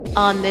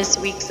On this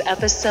week's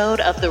episode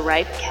of The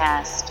Ripe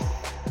Cast,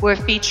 we're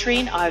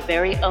featuring our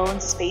very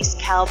own Space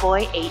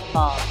Cowboy 8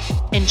 Ball.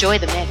 Enjoy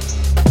the mix.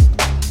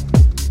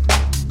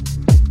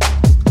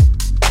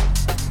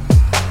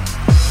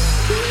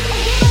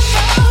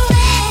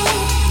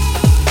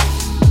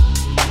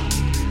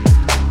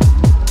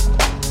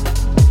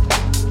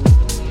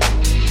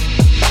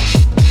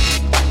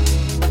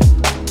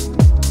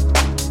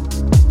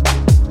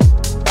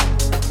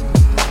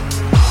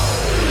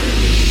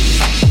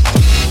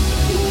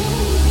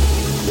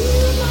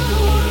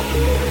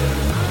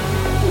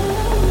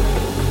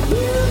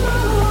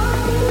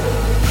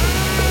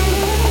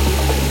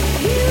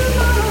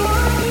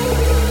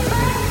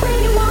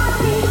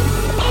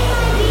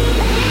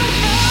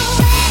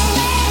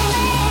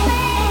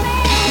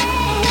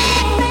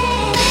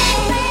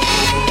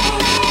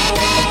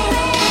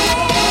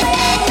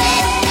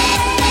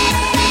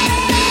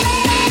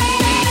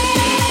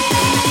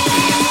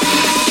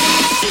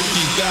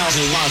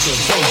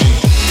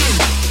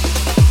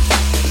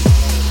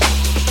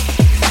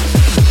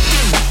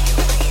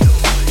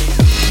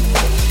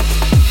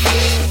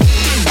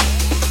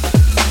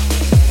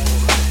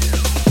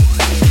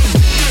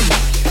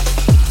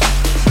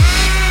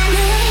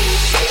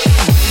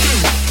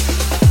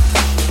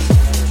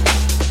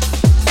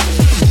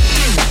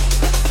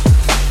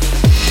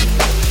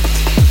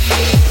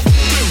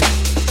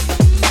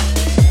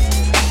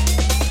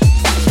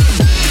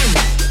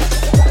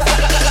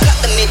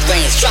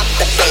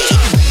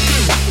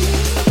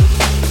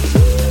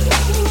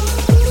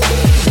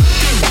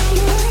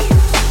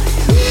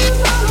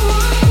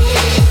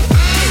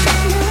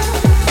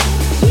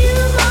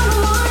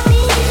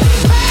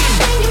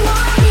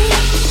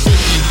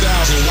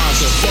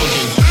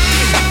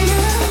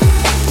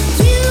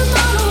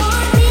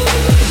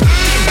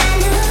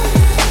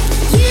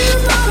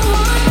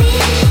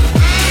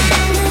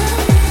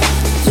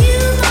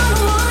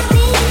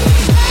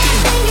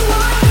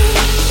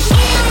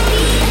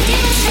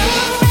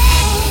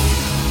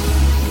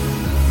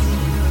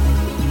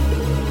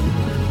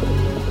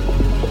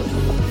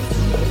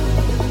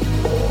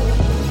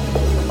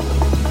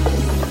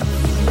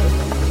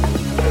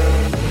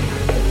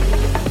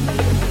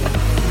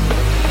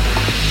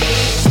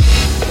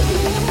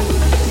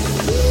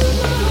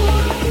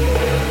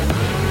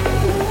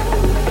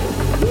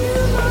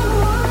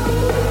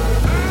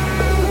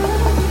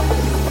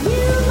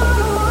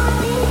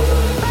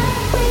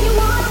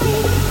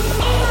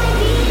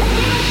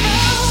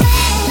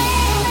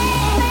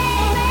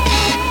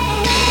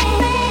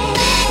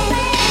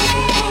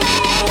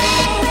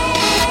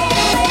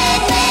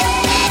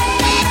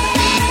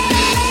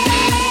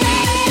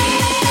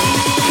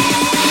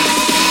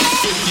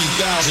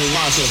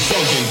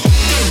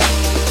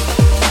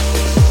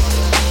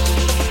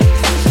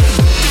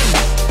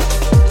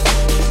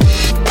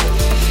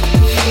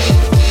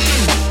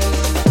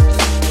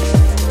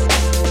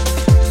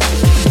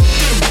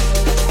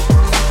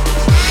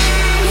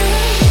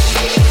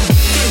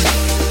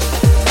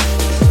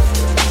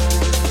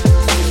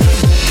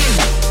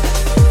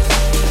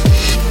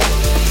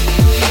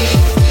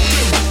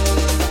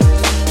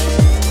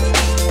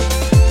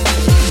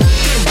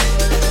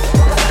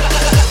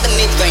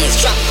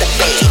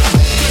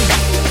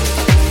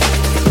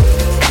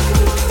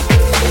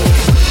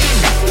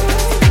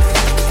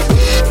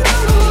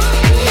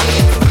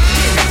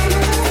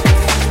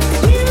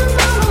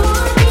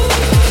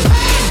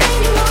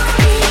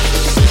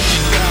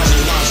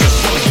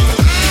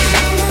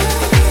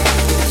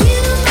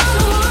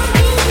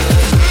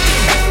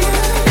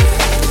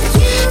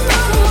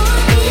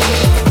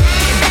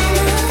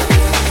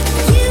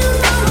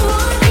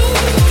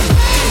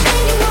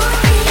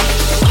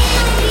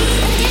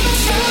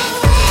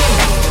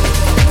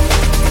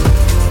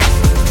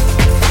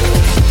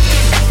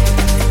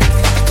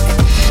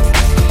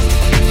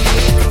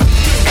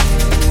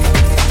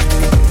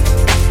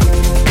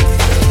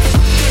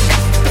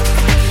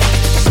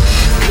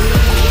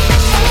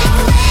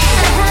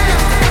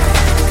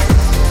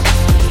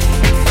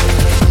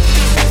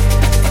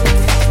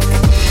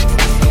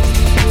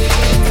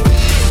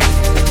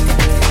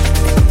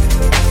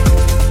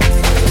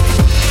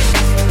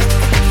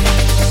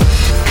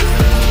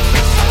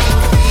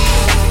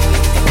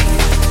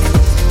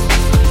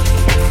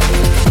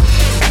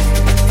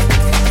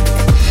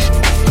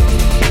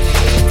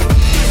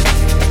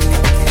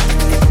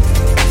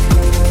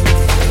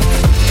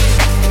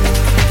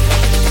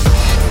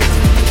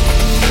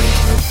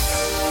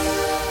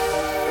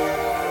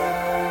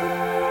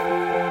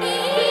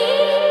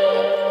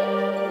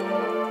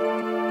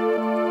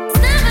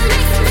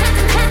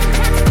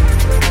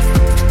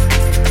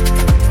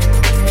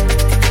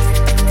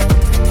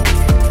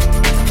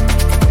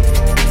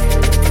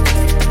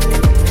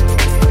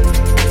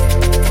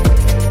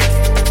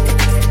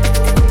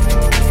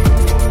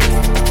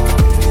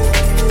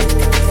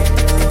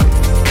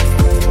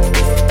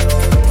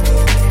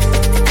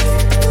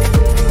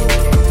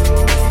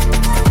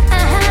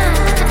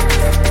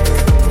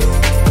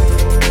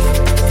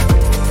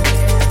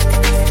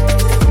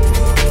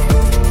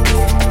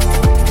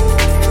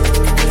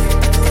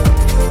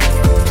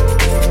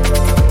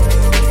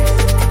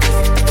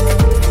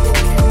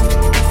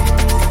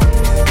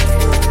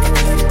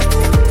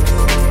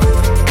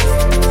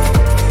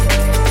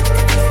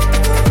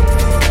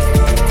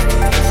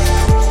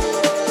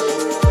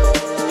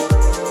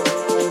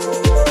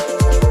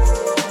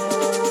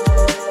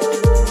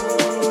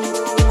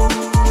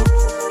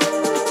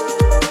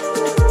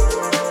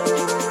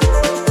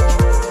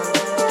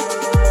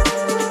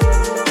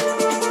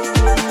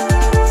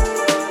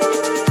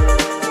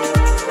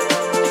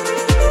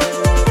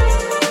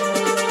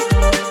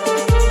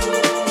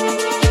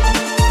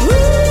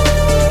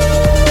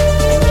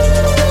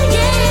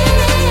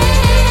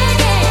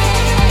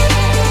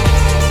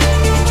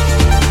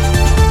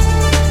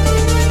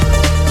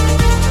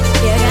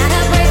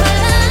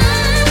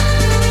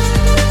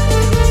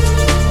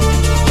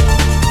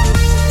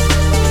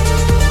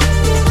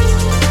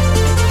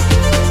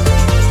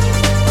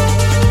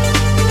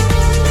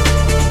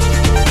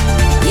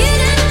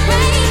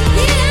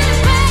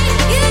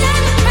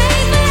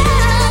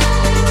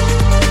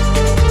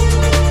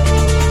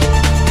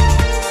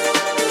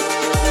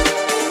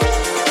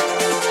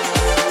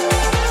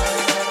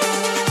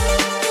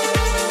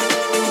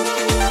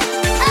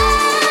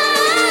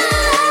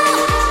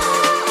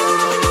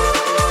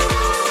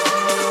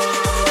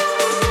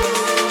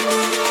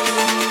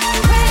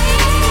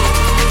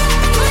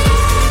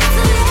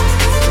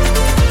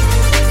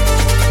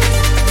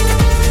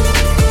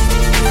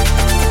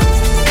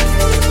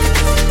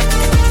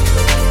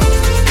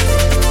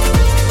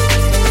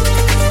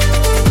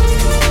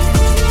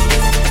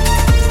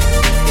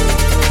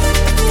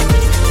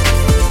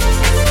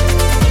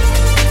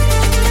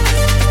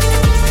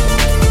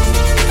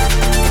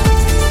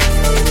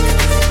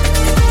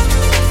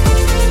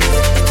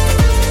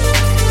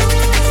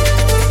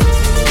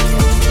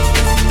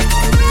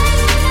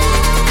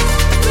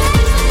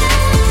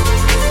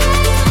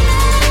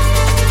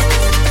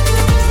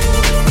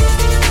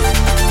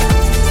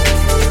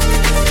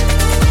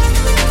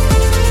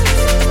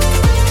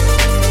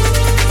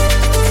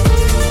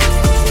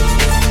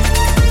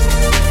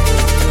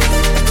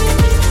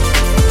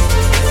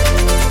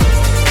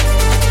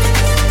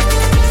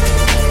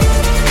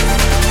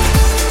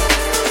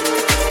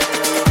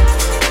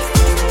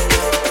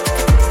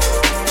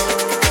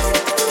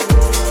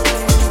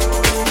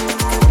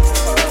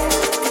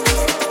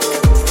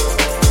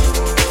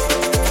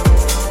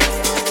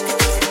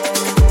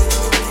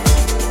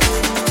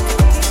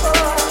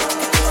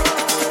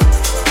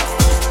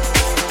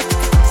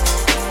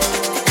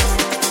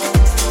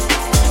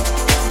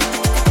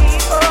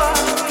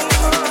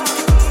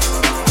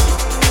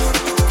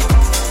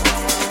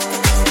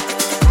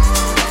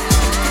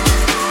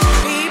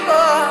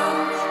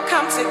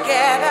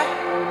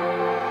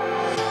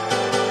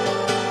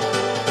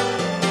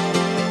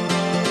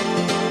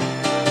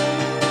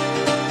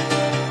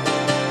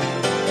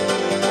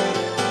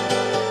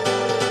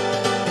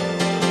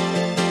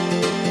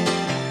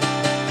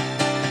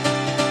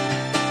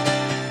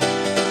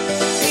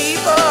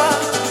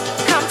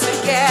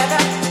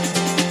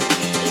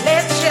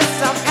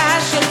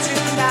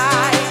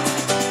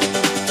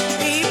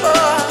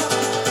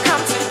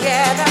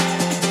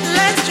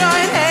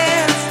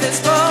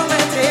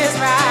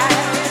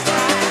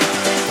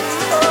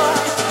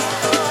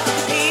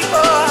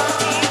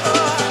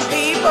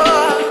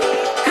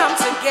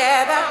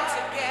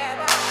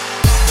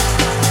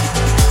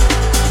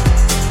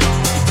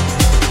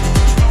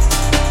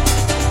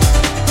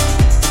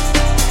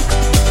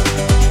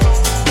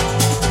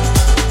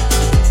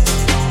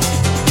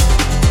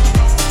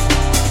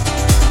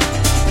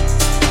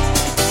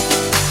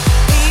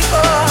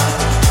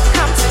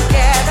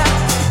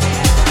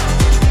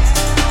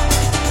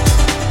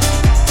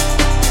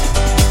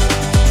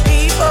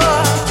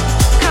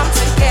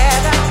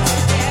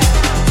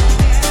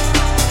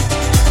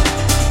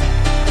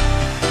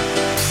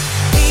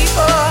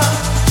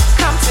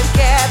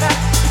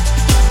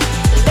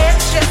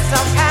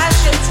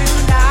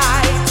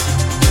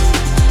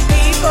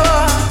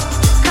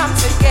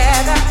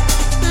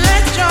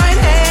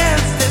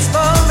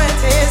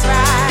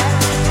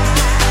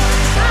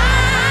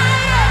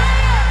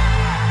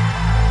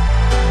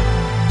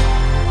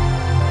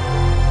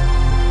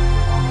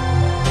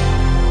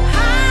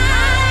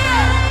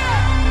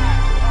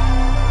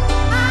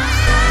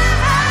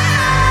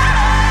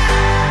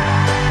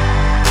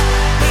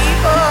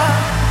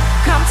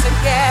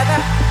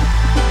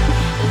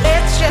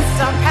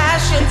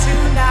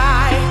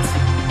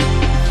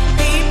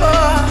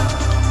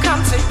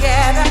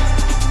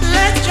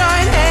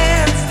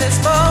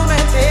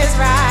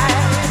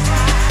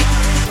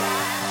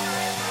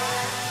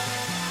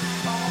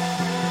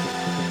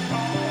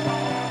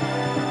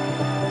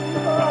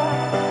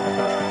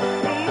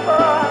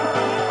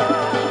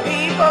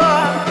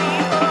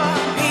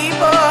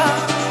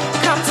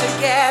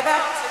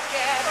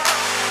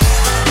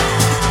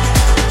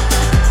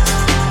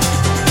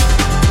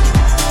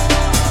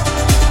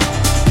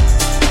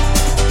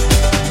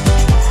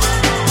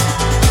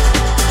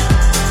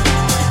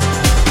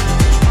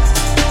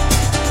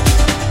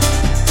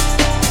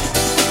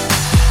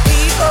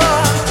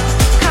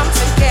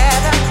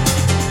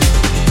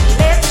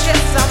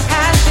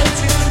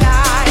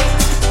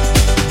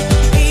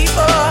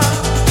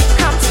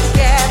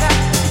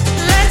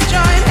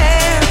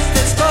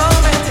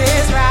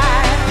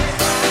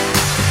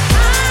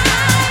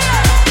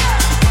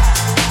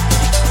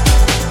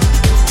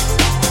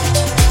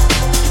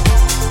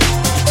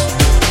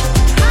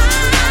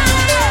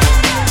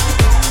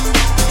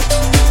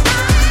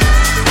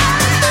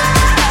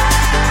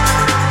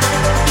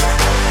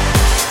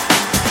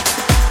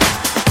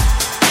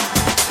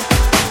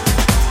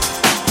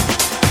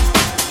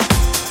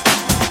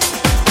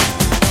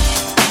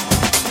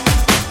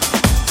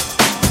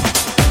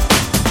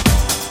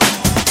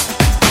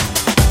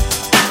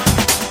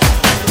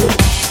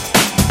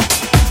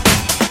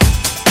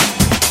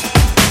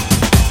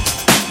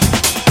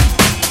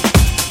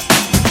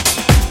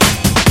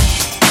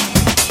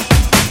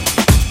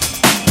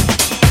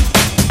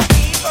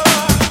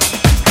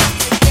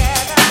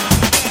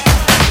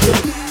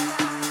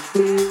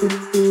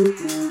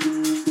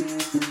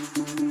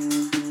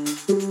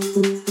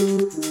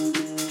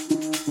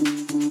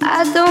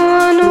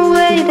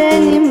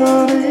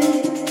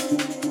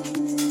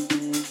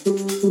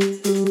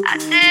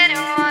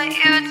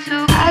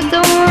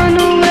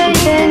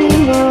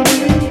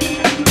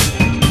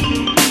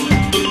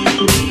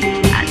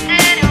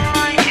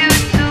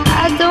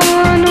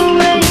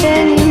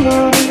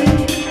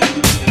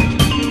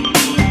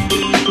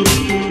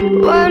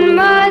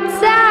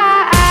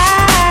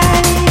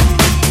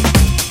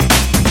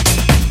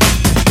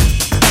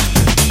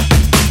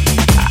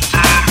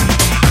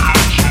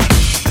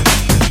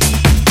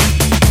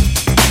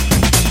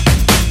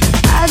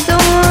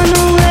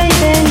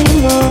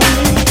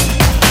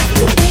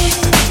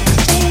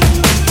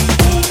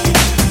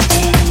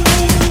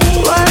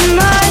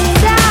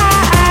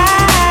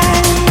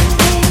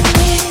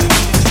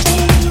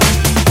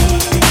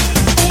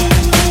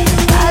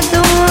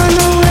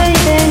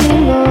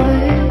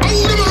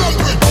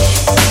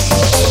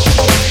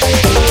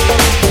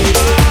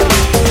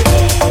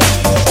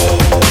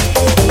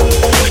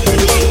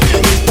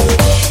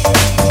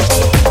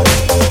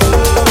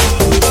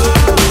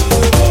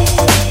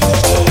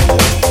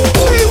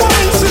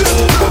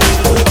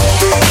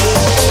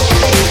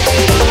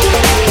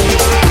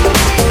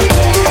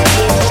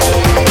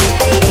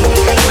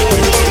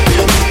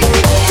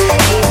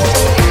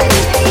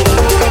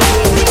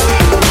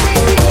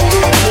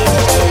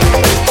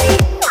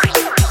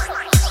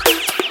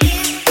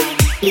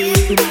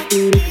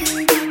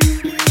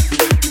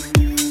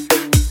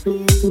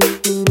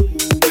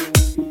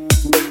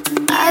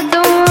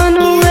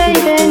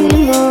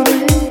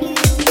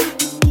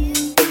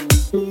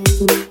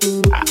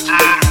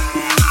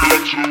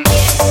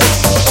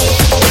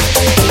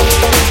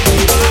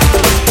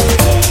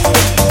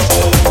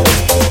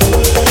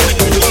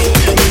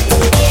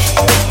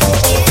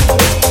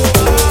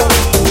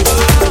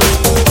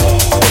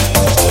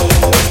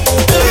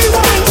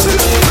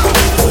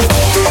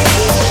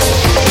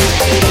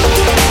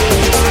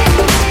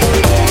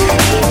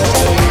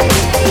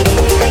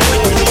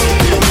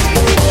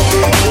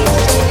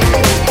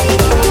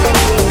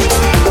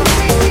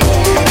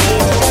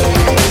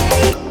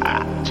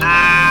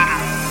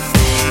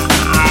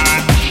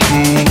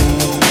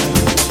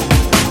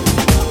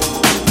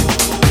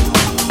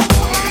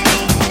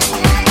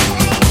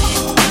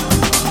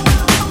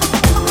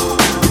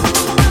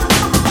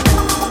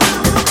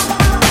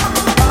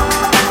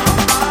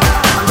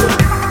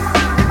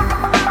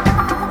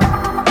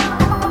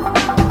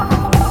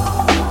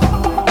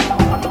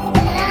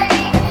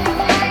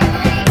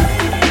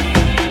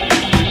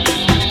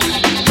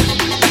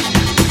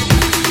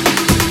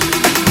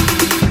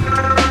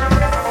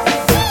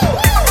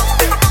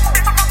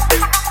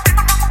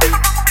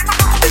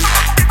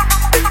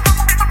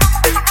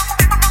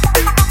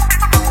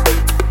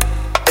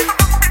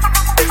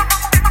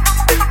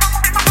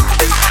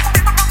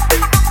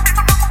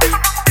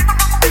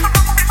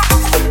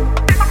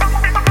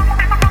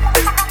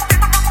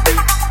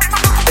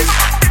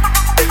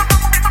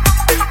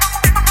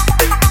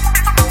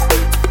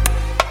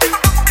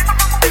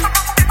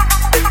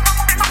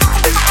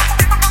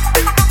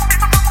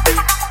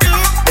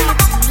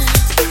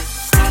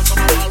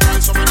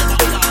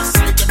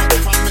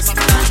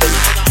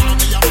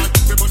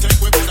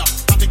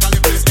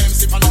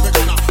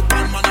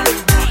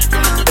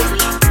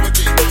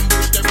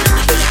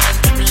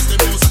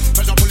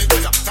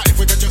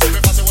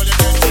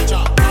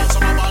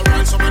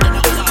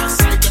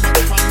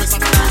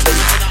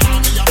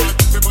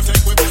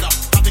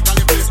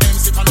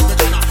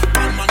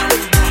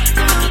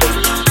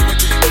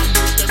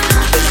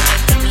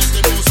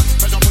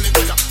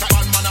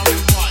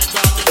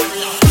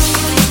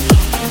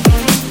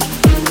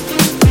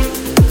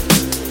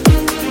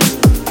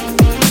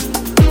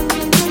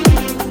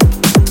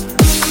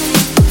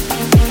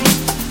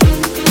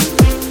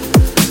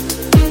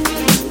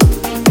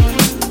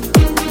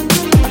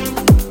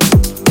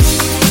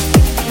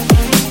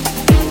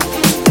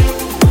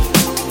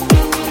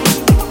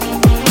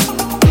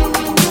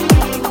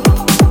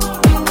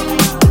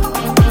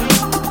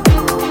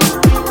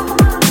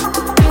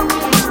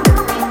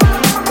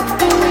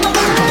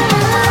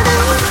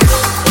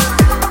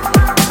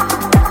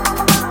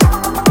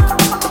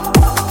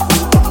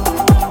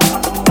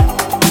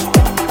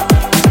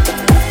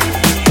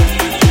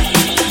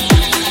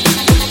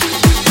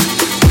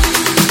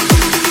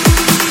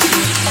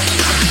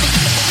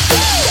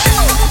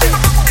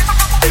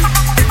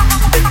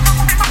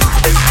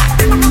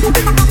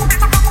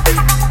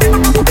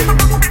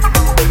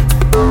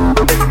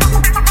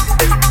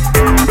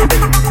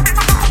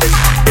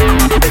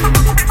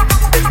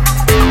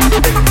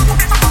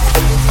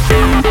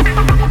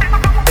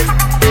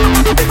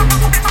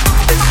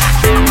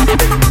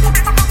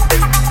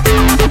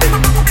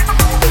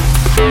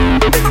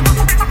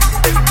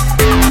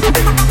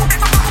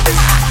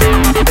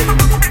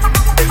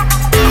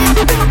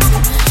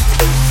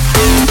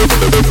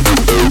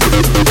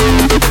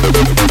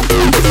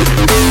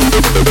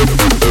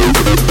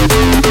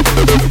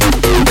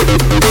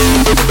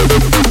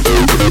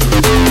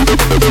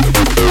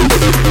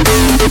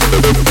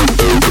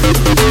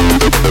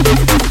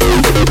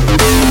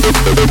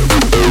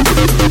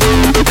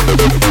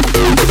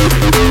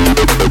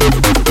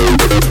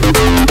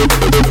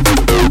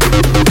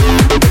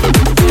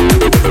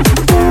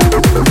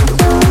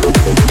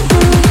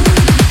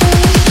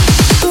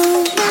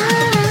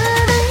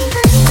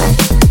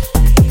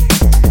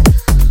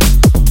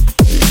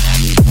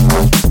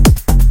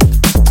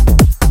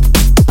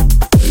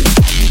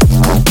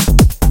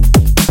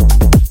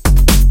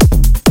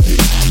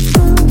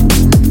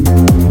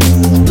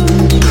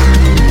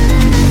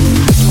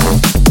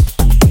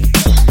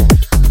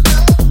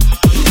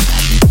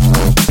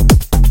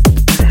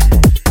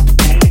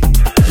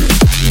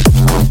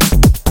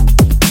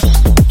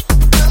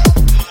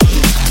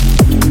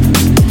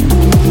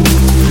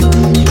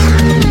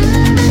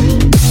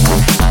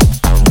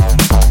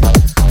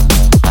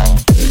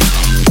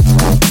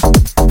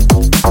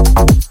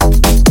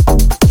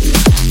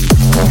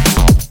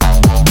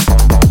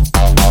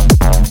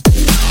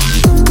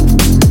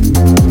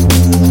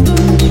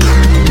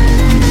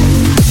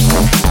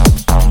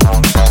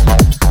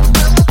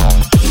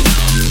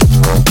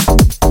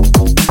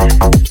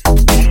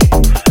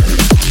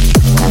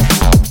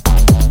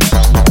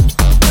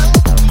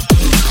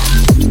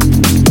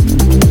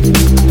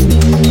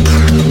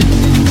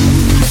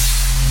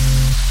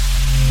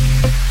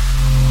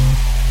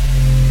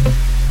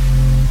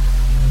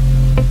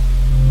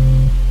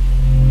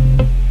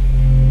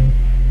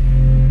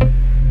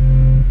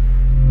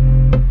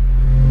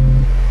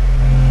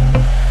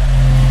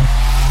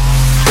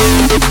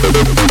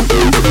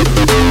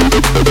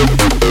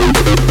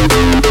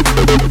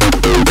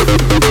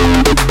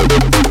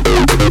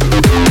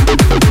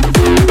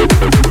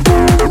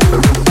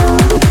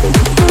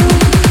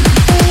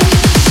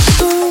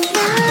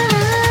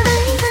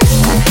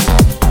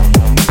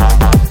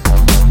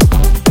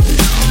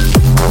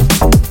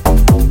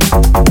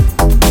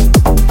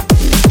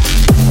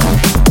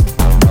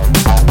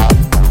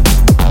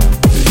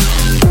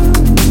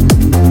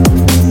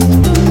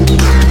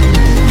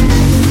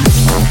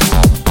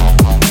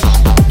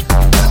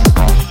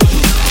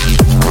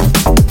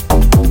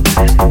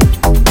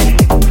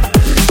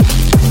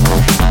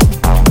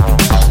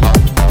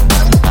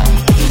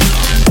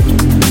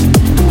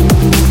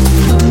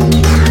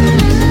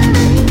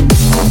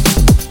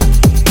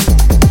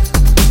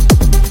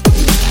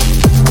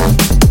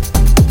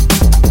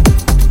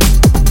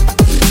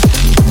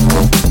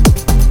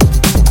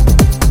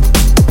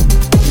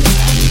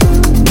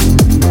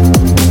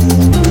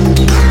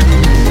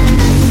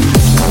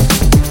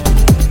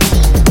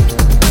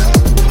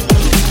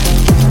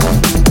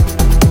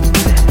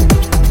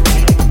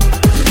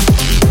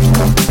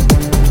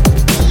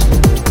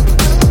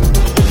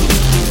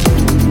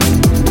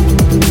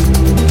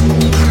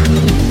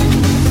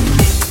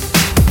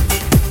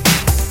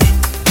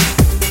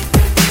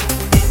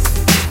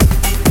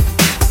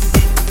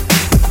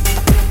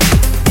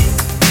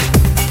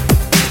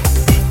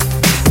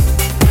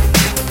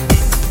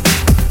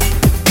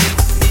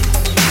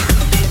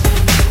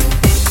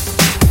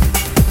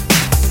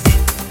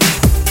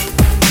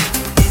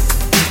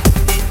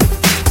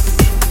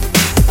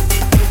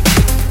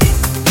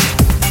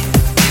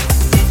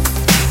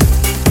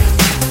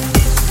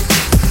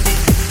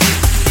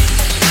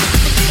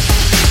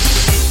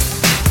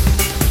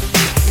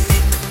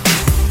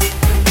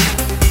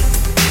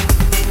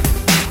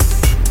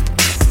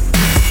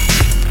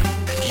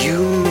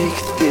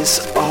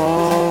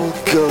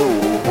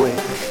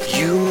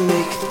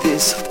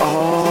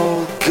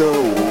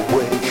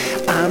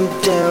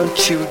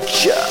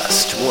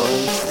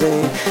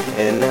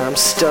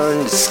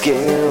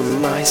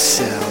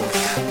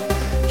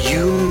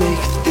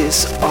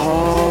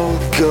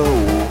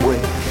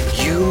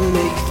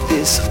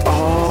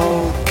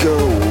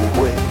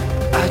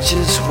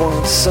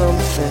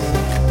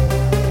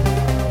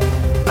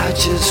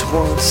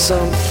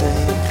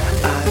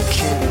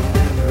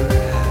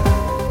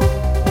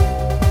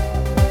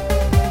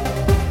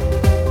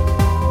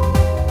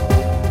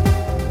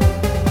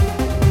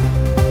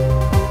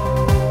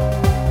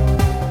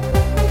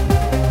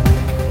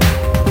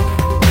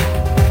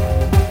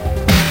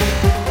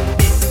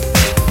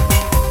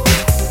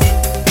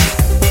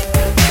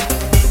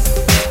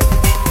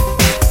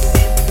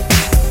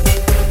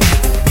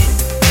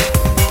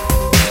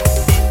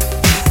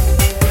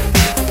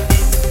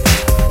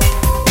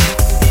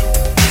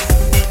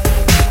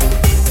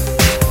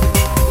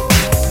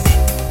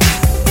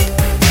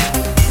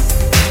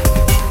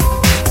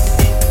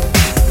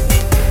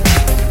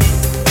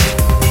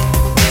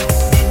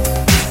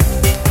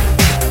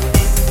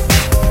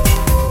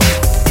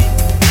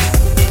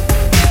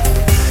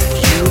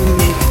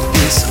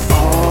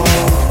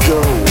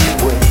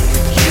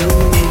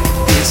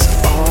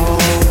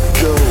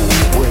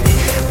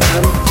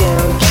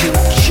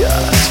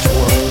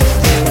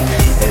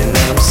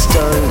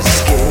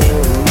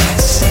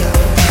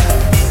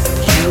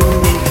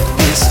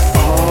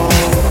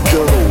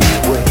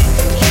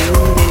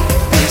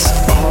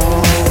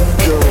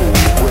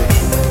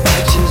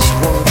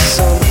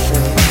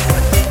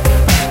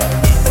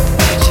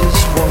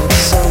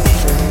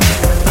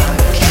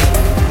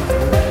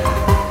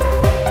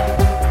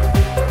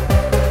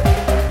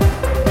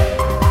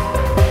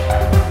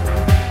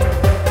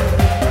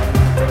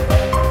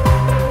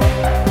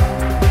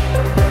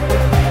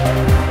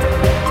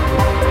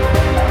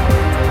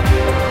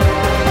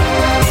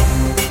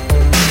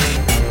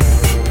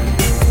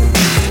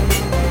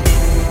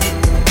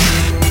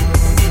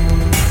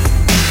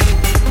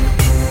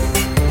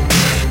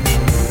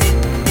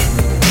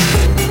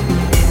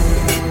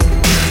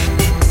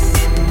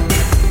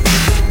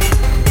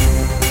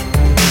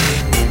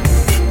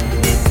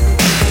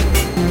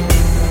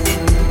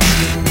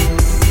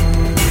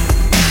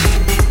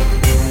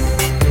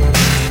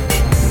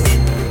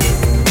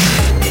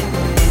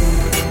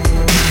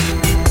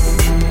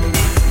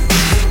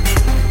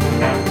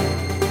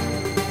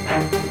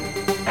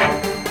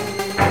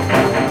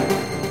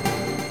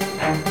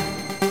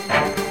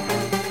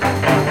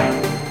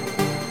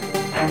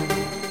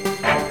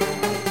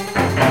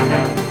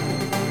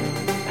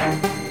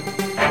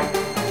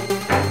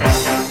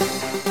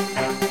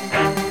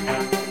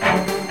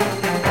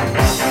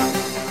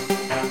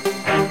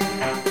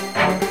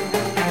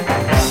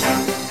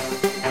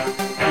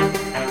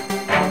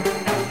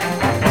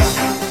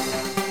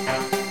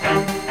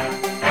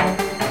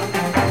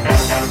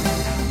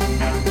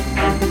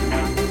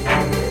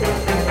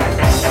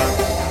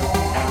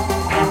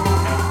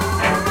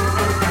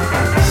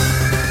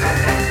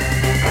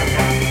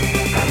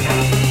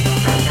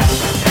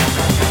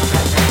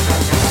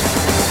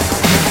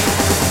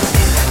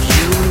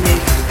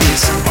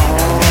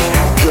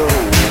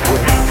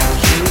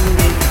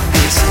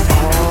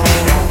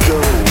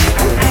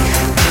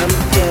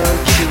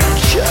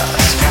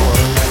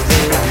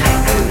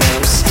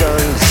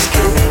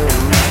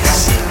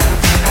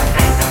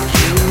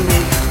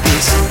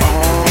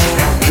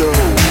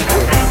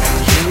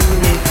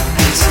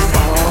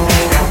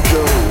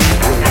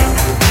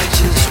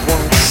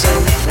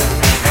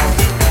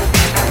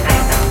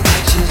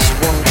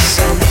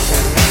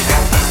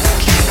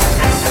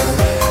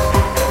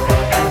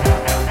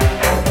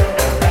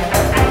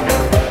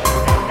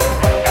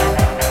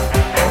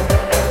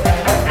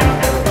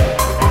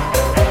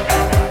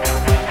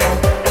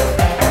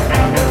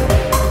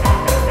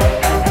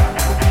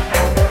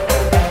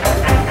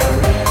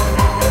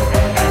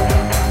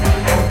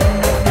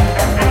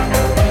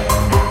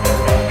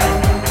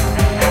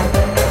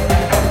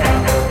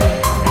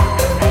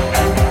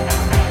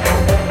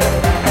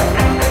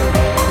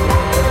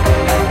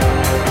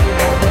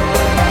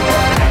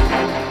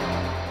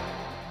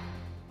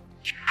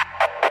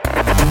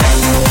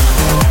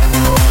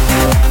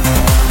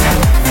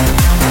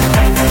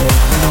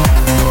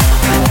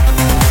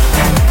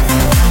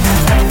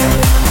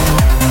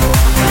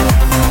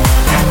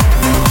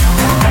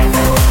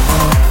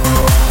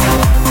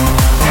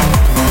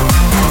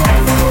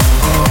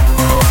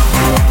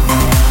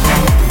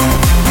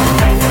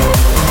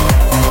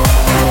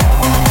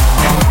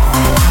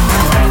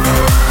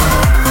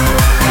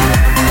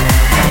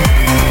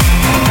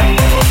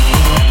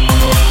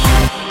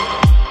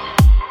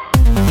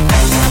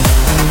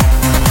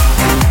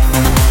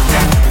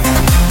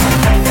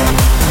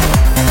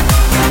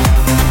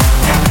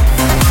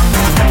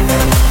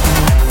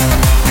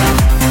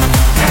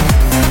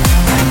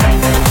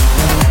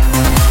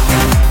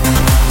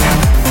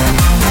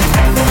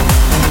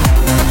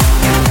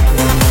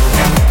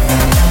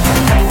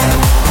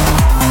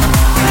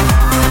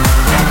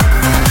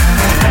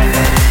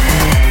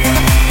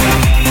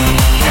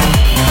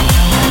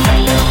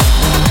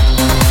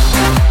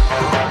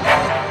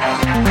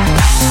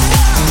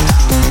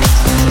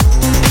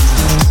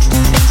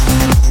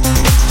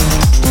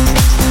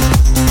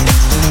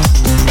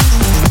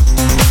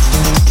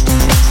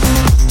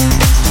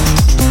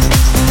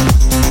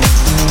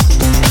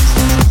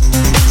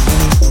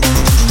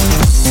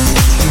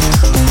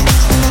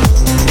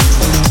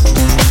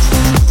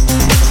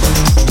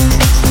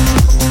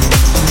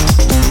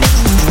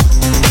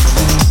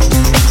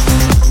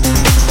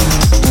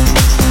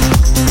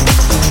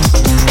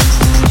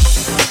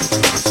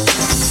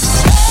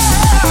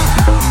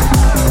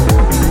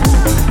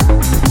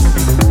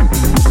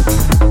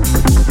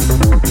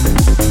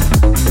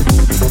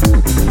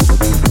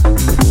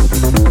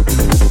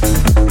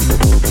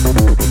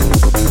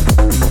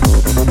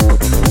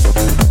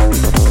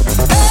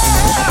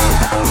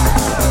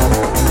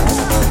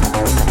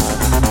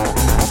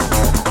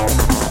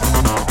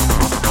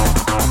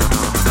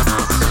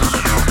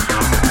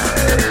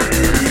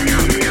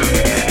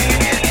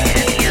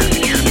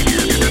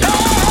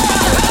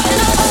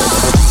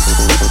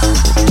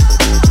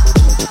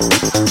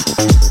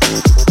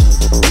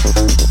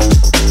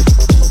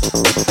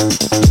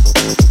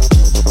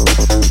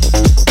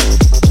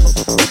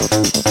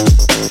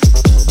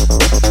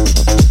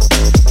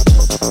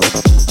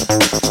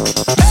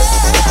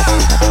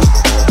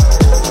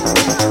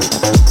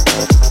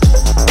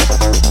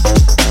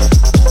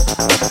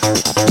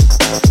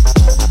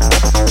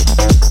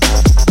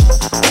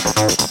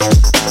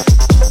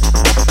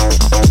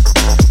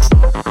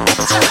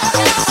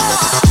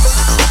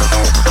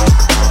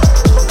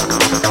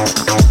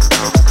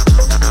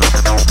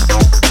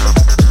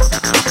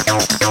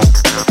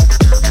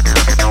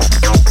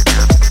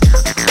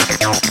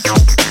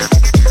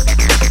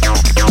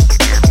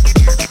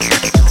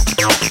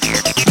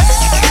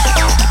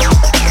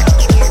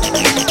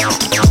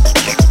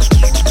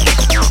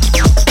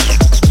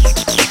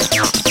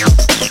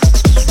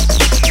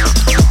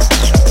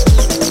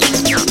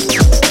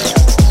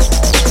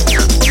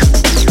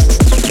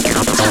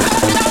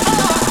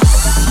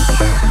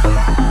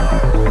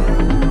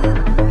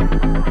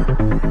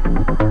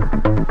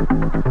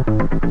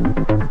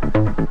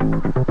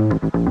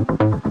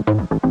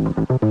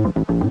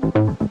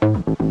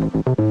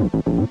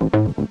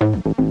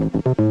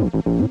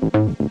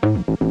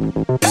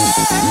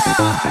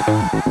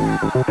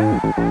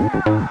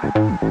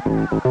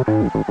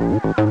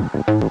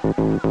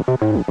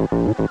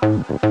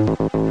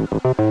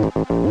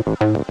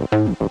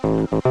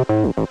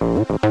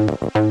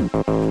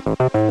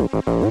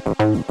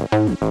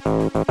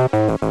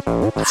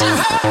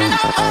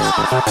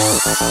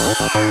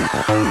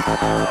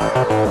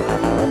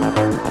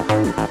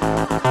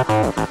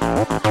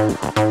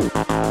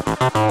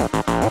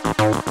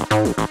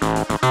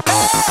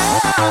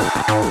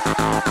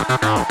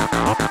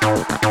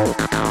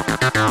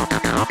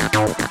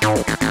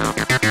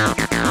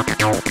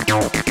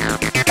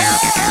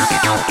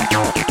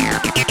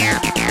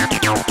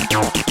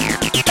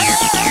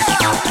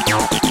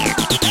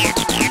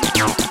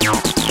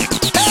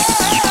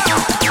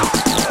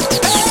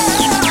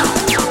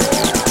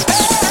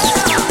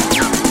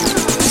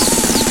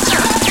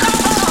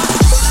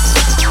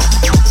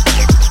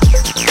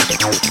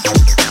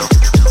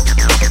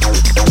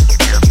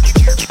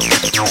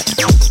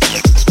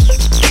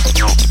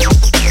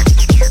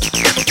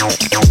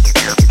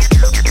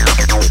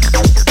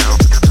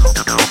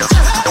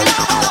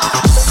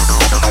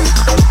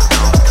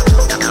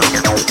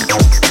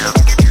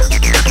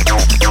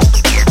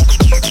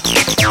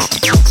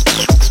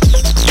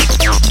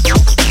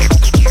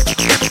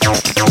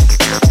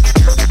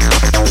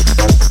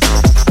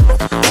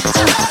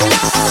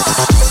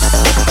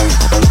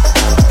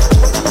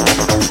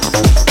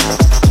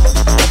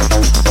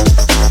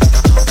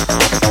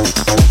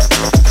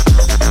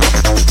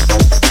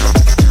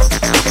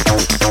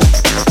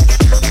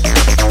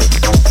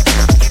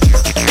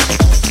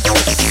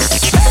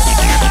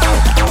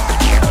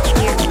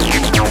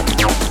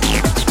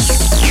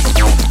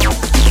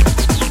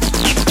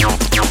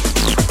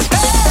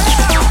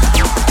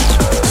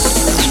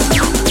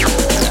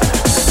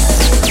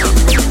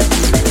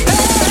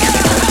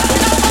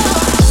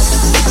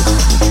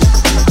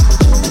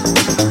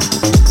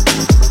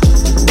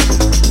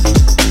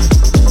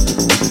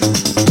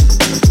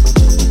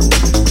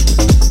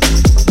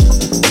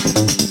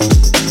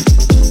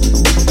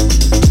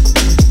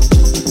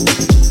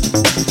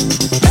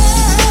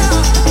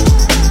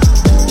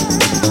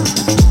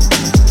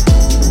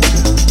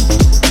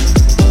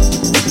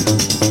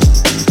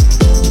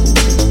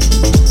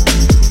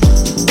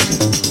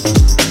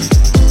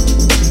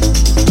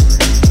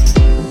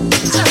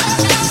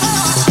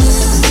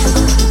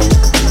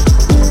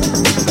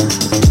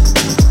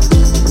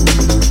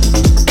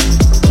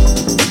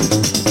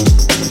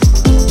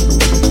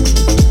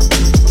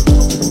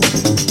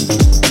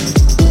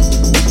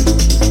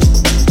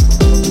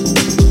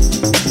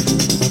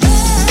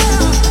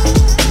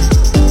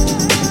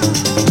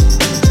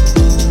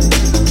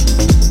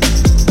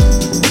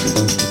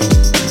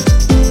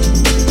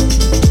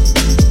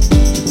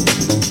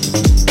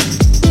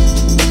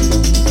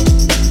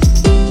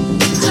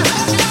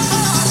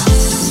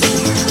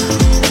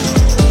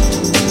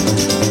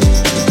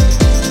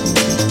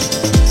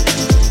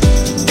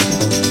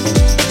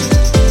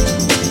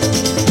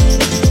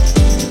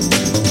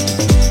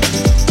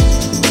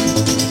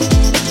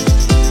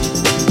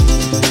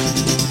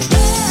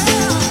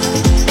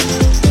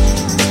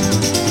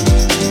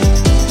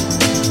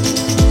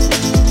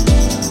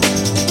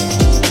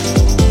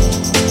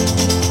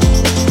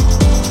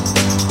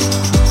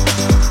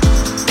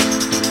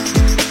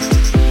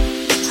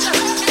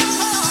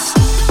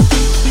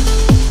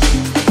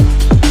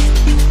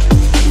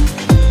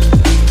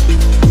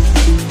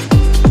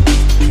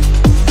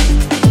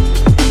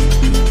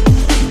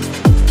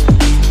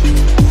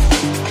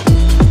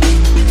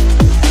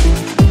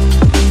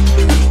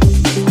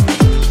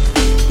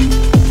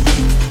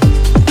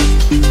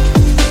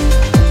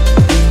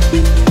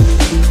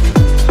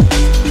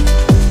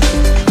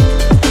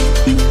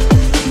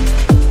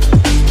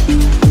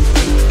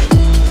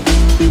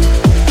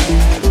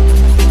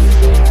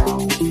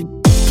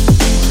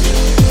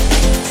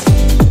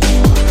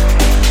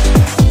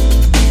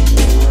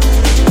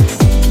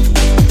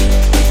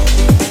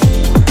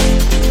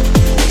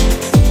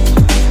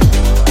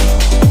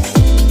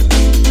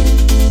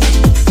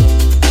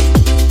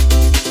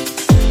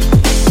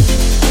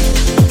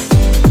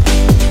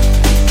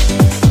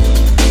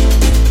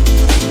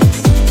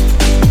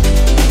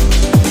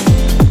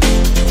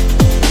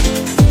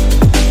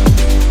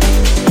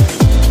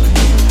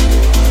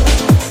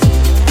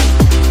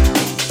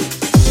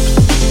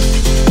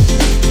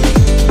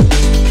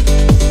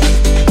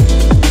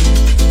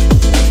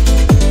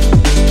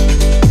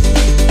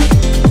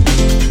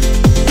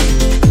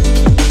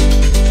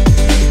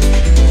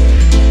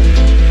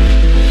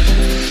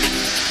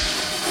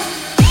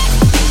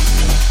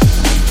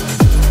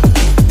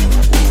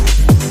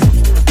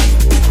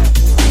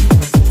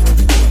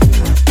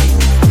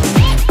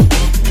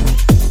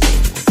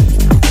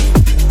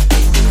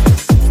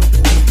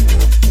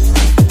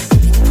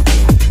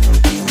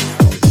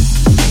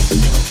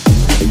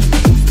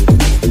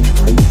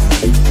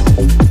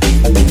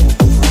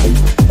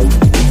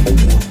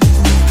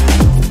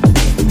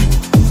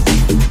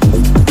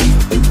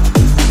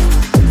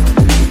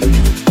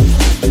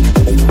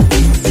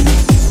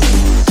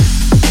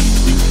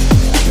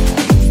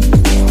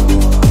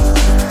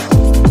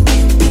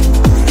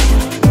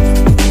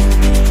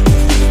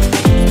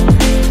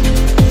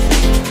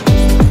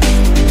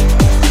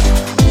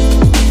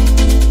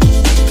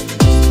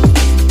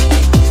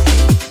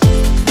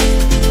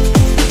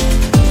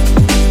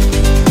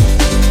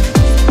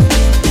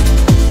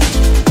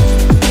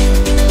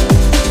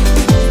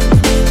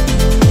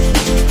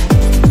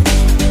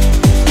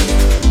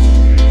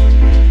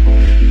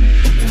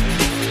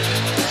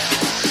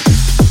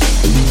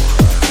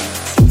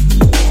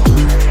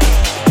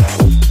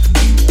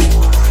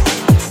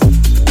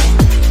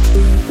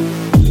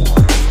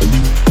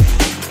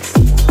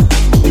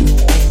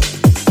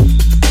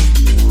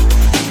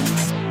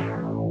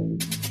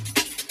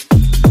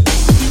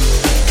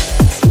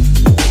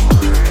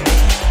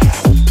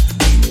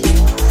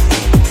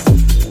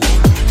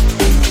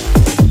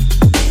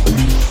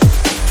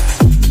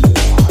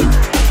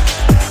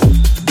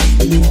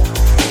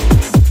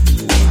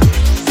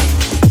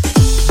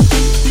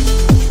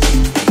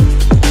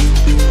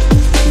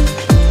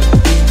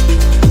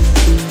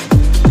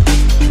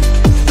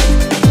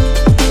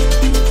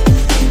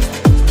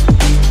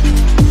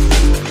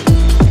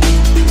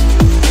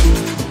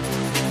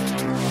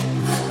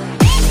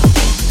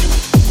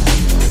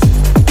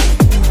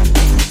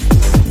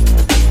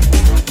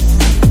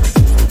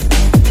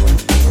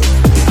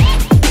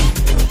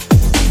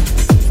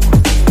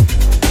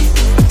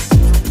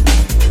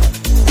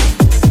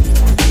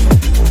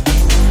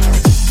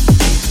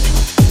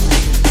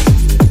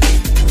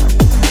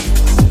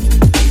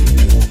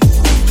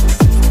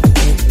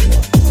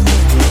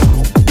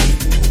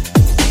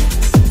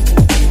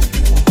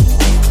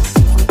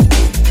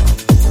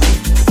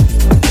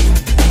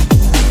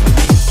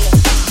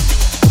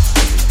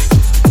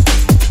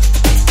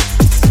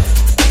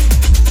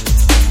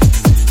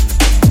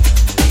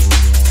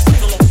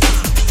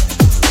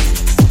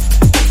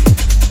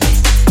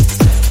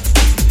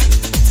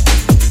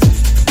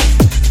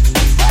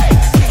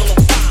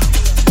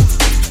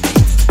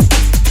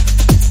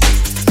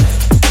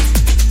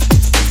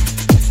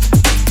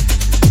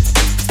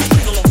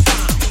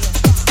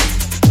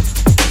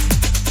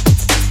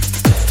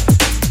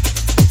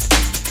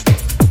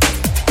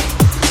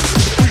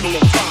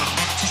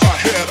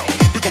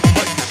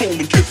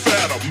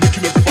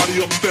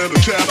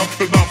 chatter.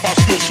 The 9-5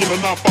 skills from the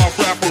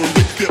 9-5 rapper, and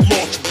they get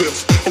lost in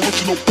this.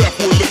 Original bad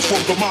boy licks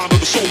from the mind of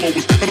the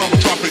soloist, and I'ma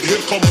drop it,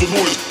 here comes the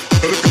noise.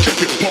 And if you check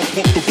it, pump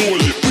up the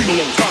volume. It's been a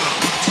long time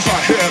since I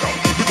had her.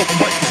 Pick up the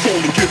microphone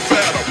and get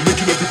fatter,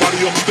 making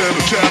everybody understand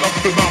the chatter.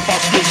 The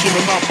 9-5 skills from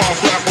the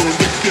 9-5 rapper, and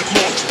they get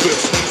lost in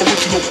this.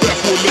 Original bad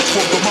boy licks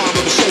from the mind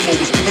of the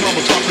soloist, and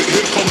I'ma drop it,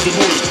 here comes the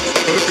noise.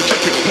 And if you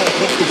check it, pump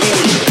up the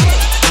volume.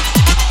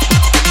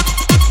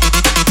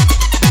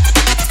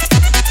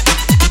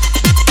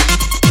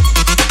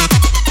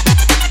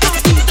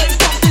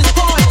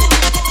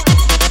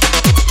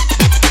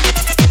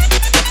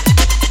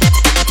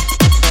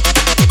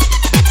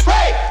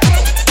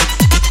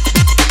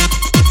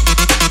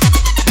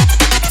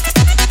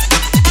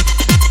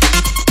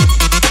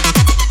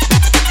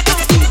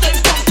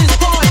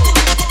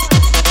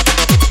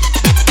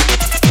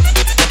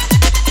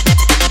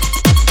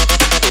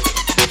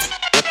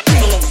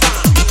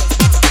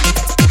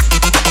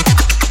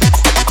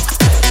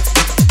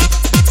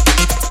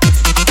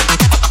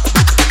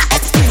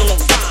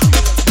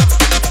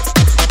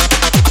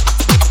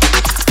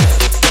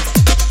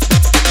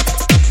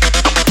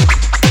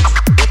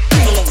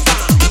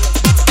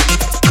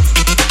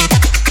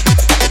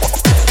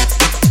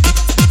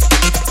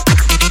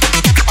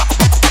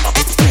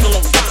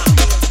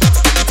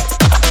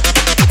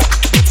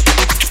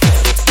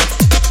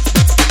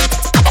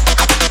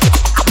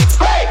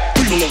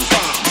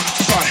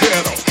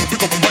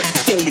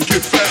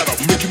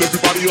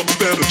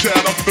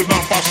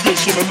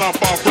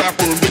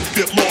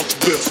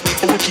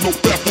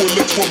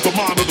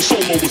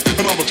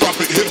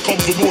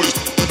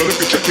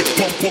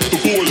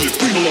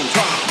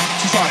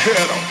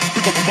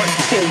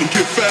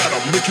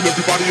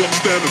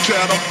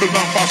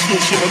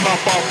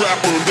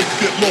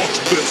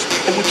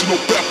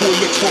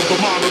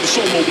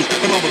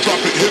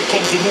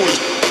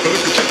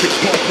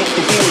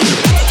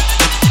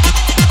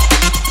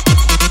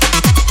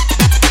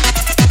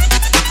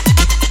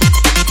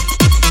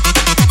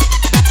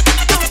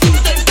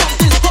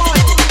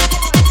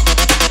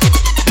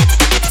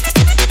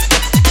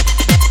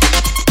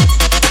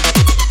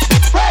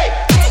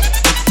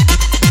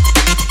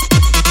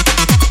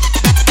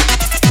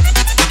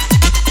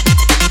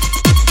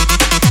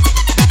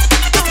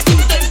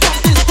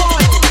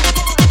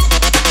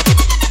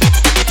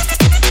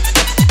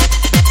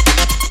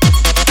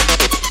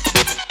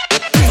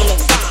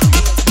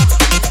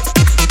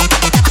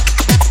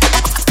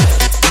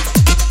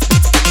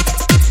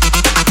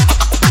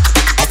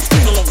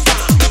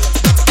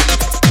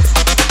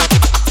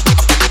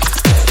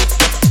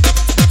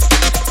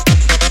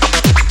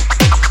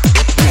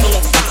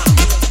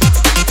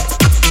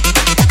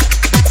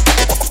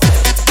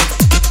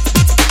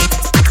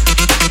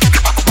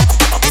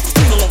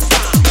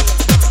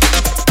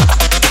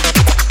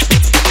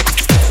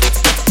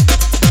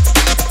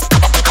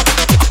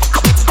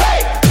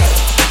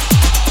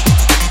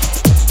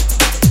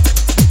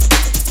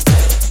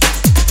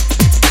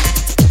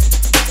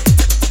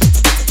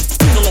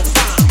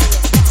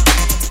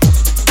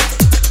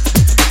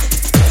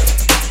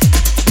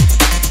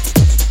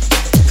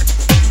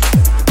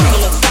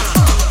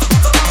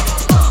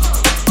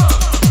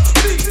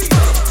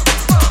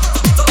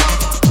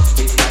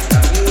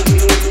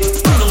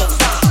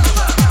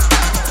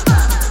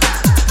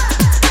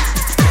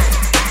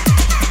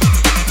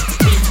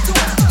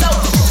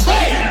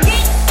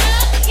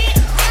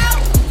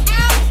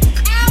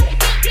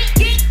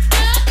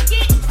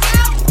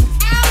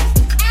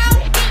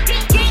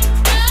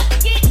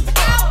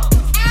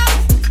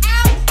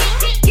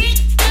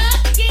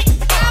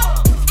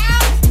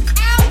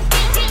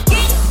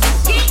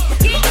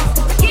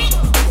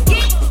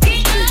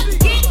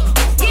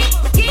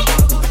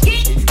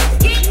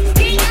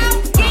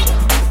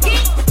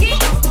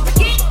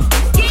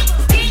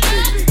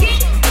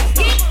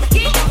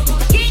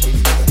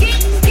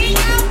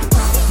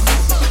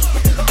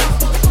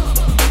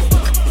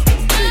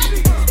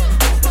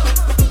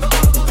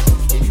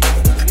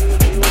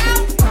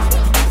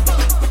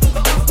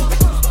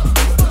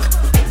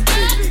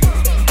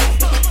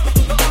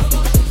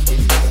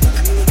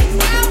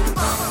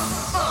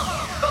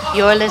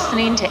 You're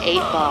listening to 8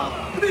 Ball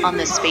on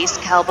the Space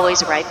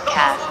Cowboys Ripe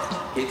Cast.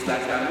 It's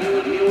like a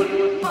mule.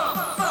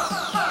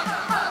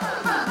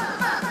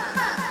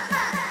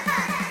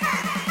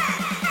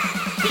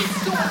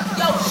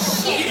 Yo,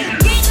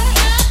 shit.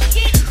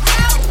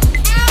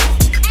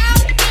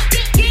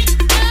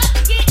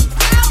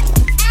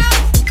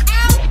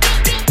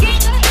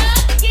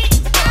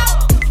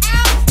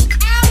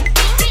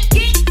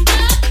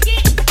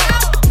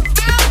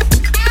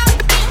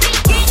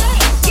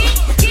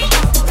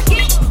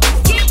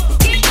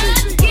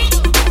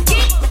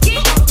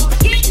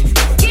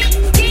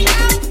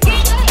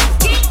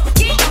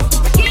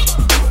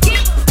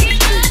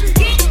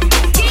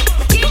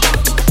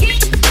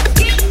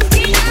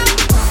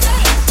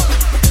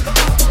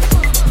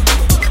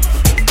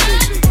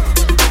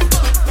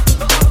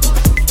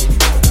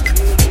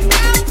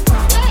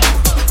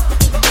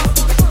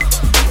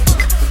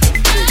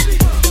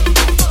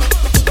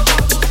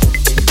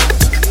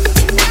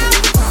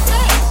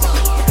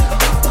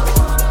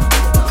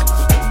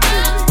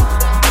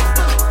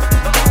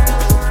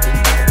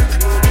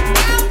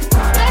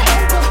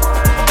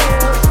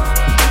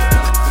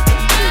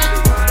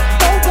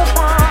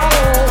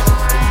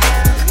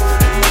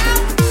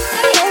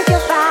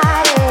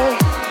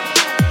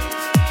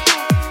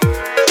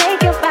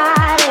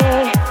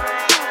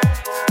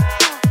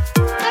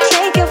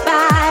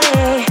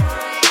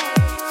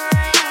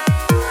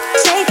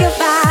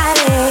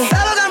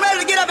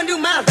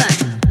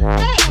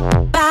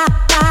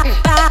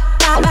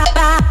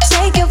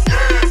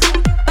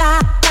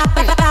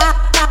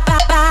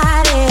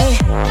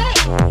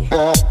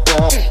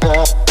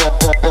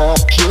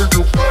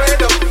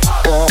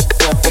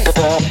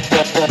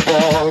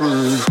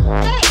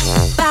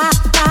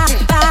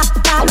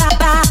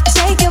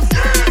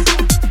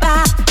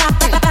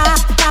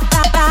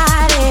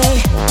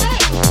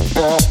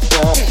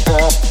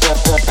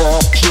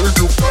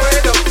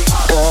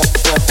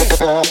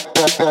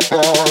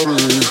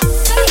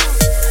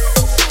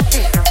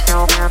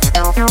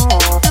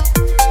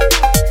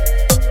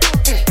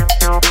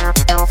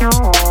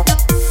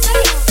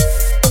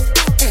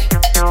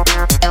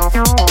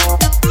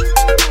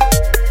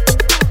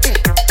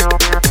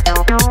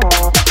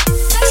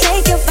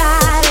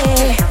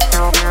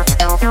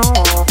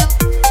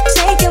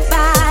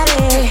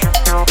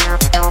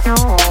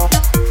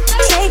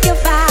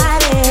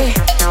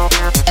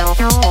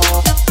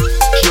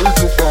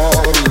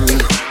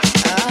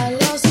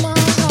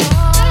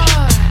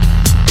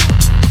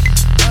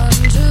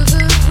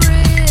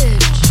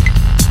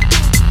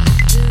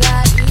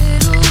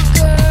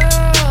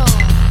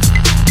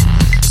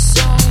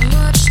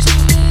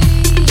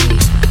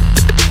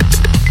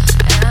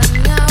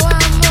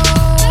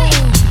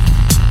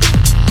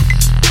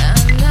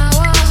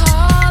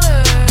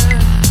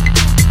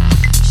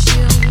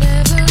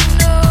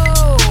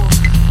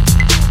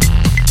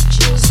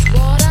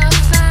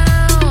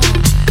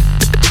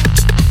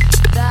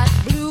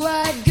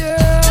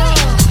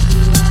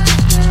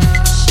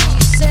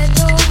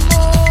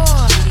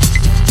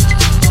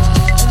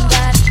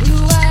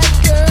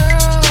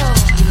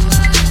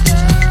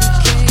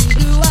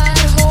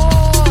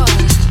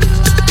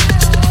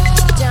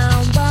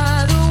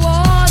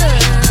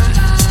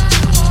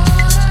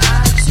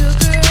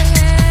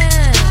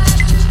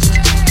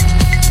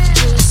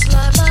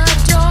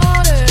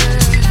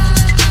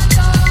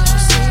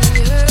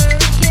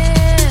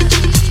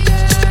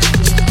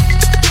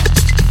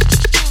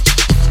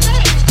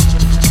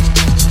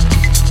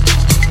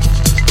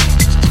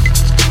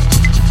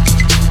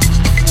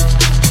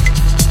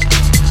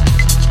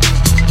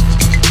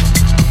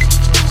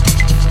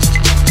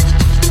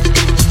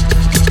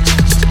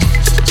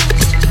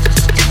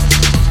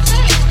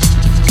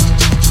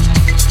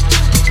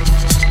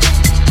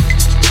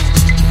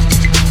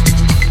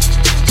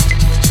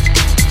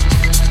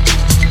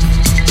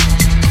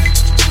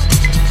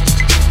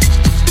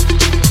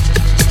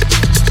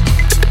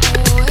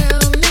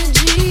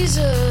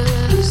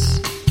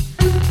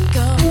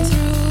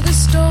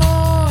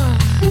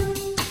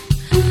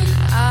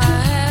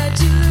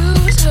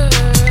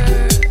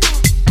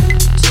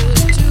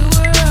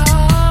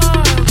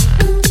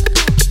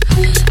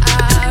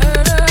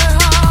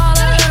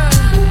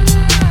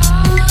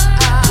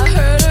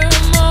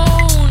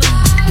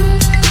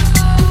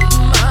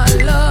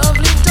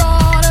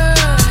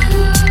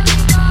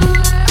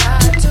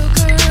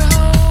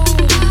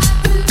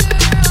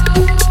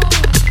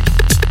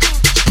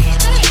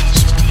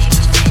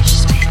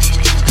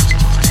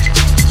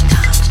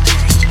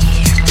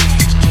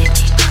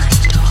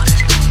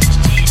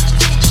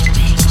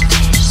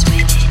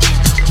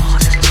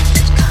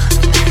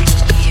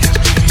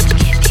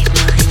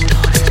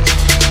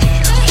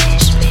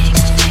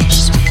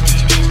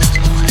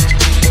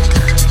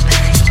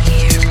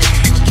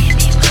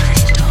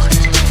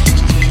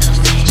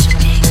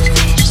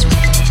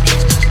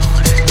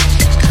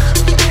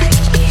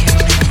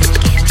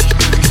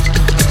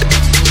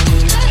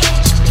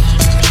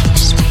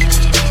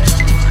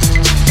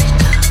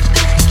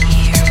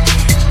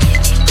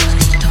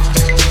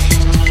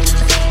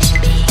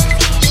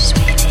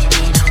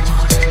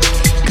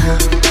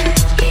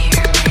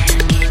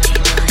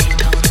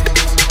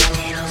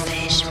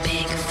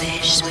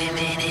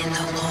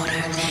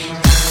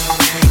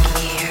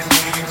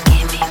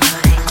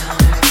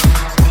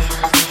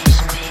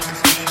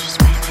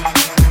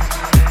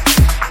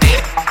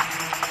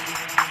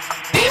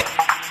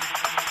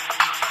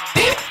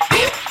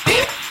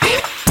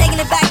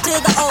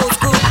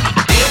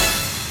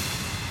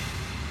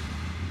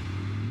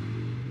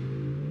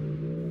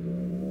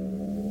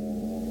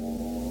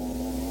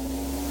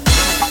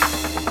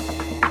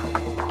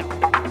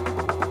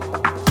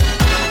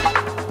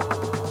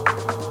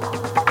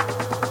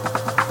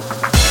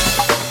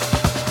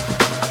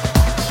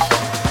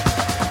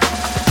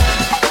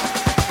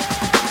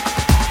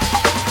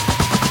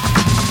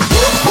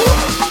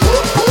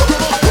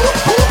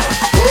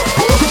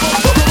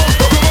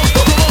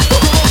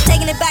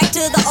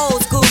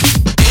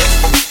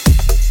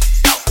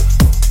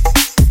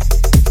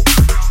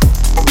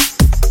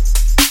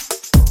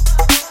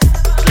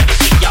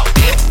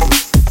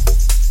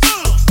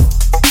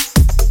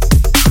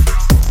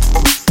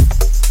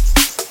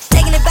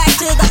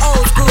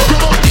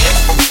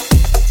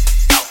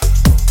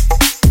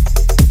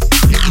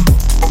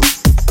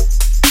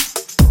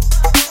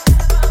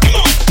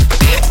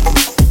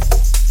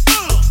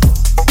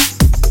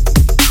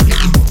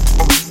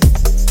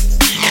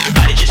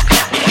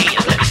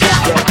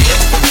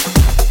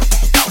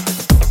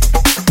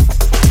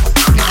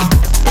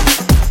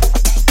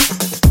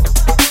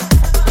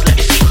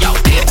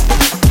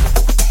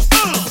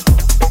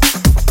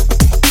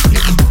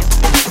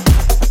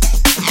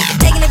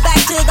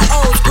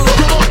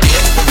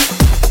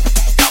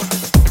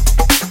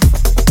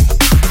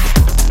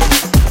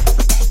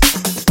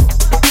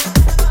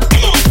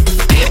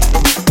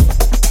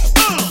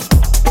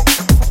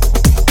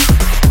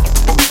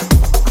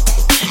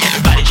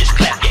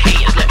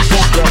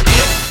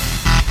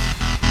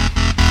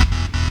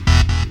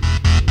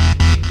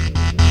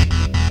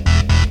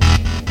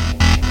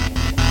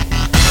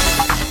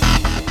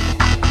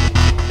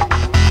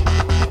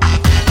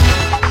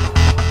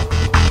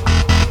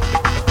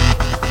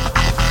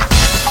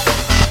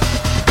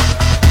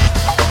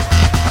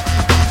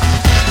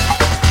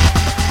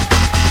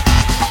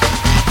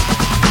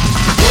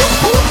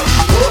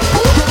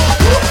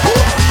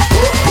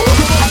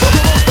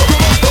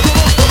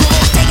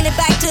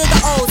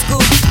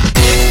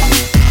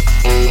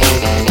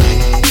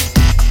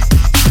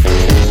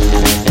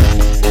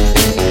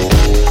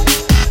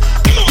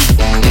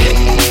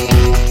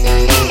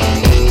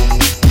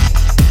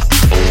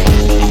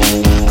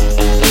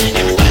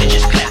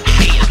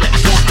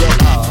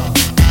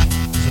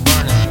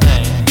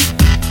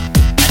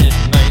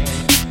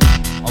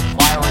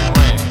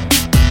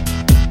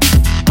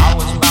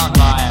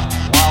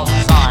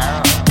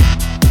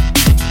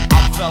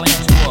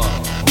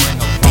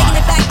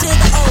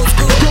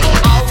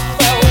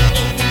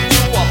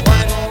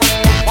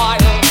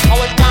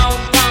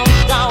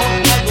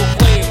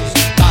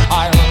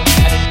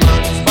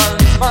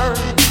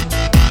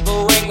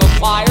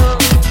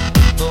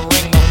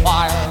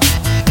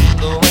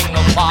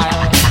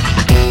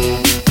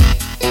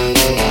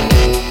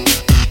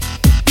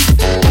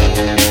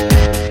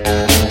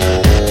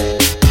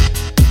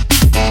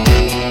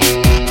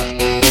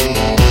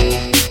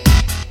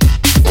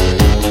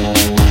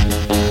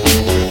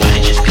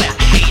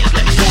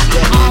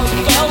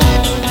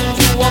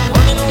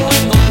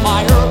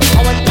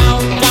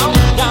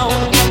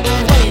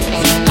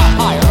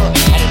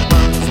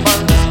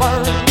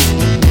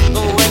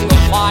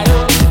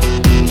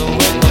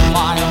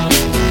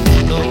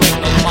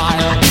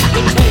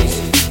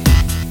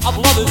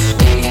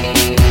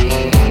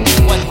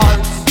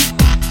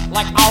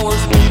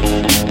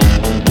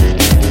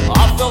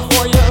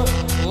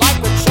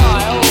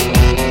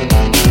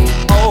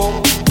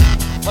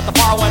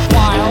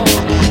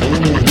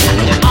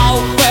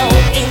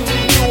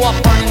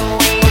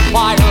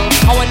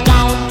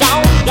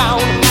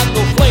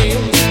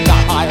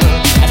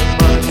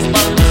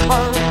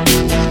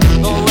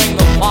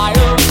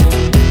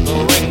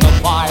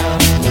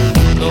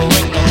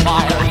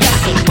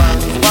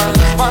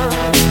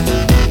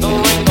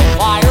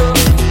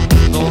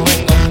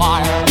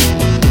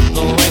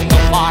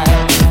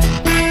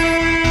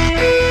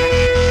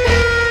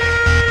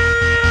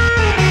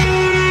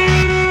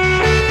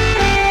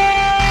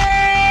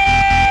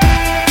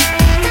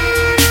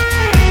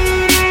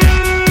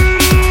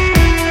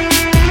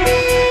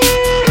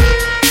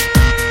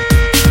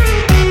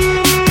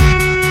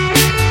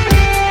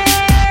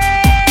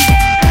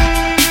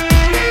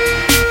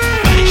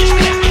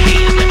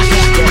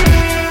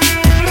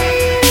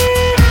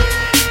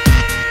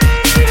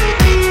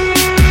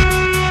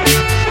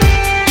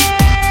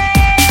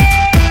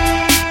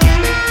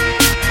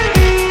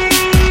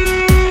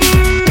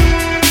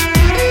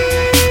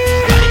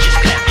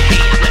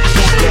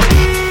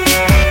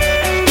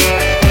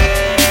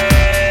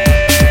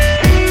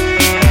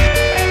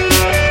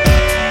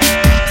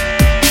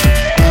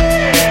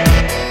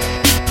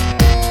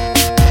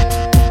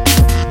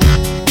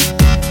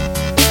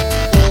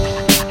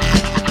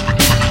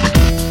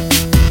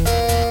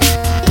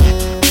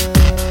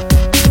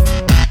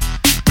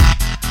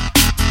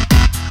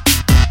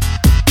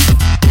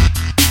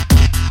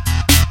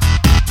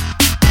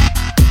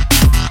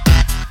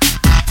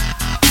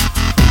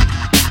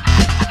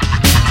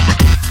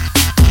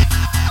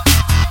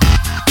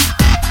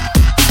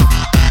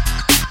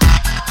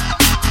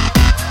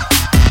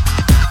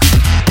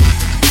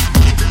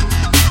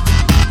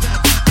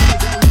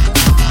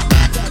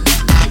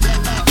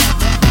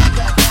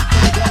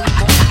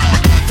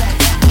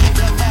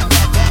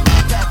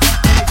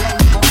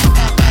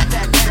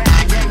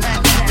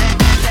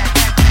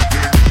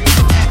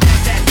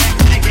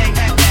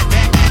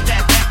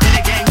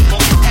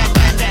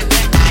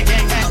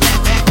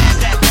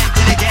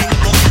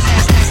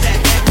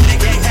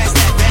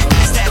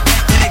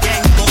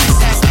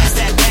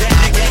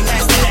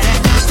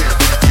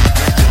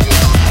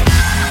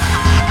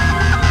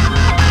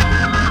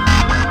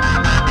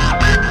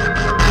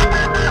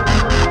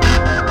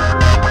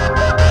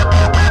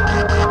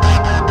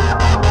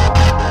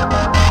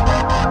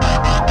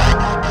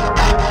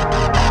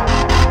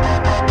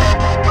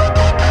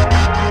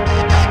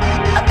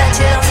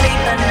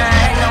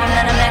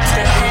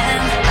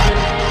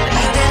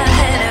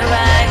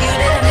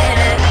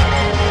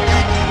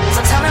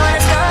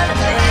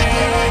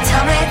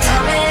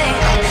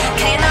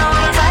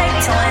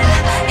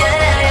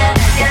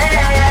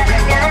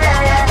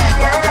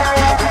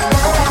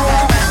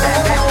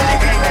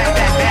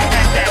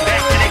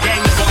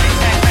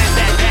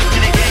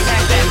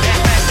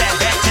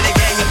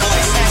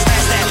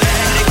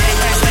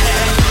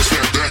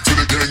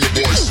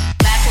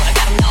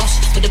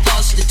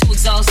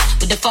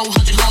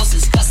 400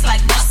 horses, guts like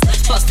mustard,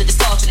 trusted, it's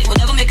tortured.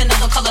 We'll never make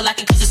another color like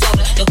it cause it's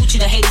older. The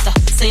hoochie, the haters, the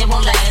say it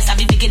won't last. I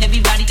be making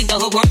everybody think the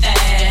hood work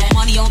fast.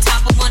 Money on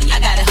top of money, I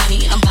got it,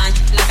 honey. I'm buying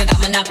like I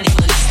got monopoly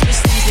money.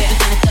 This thing's the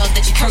kind of thug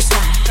that you curse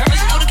round. Girls,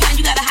 you know the kind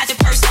you gotta hide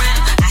your purse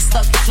round. I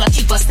stuck the clutch,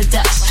 you bust the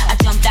Dutch. I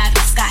jumped out of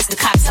the skies, the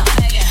cops on.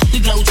 We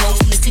blow Joe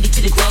from the city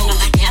to the grove.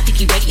 Yeah, I think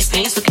he ready, his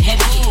pants looking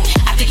heavy.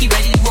 I think he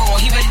ready to roar,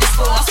 he ready to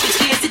score. I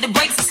switch gears to the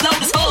brakes and slow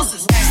the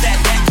horses. Pass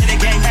that back to the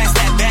game, pass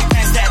that back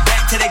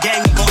to the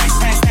game, boys.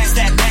 Pass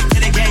that back to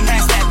the game,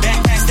 pass that back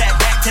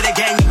to the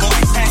game,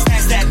 boys. Pass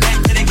that back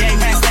to the game,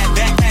 pass that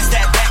back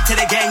to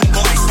the game,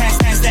 boys.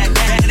 Pass that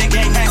back to the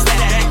game, pass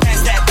that back to the game, pass that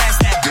back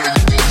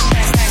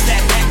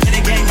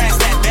to the game, pass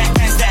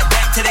that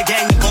back to the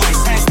game, boys.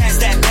 Pass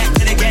that back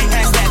to the game,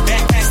 pass that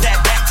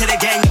back to the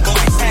game,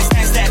 boys.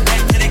 Pass that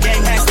back to the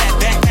game, pass that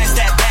back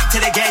to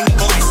the game,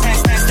 boys.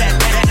 Pass that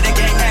back to the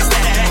game, pass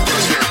that back.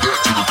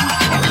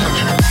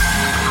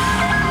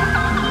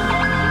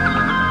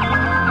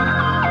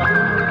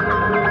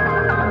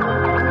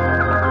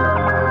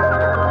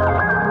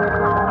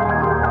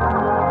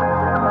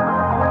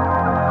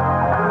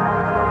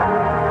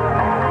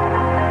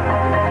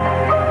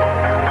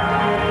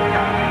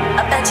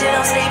 I bet you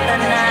don't sleep at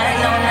night,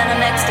 knowing that I'm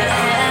next to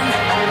him.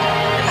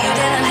 You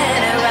didn't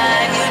hit it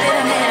right, you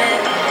didn't hit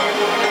it.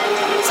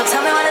 So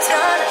tell me when it's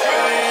gonna be.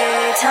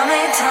 Tell me,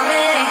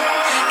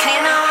 can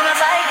you know I'm a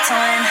fight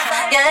twin?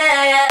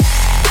 Yeah.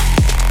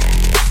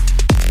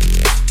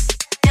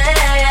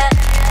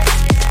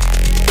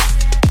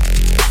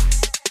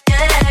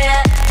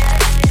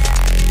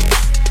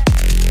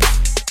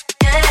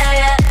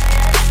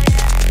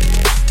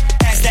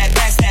 Pass that,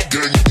 gang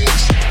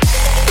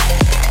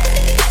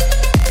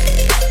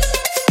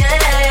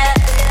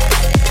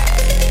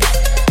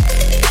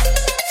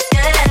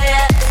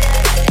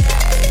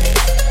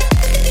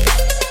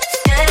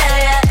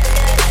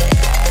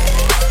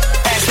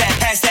boys.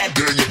 Pass that,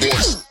 gang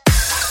boys.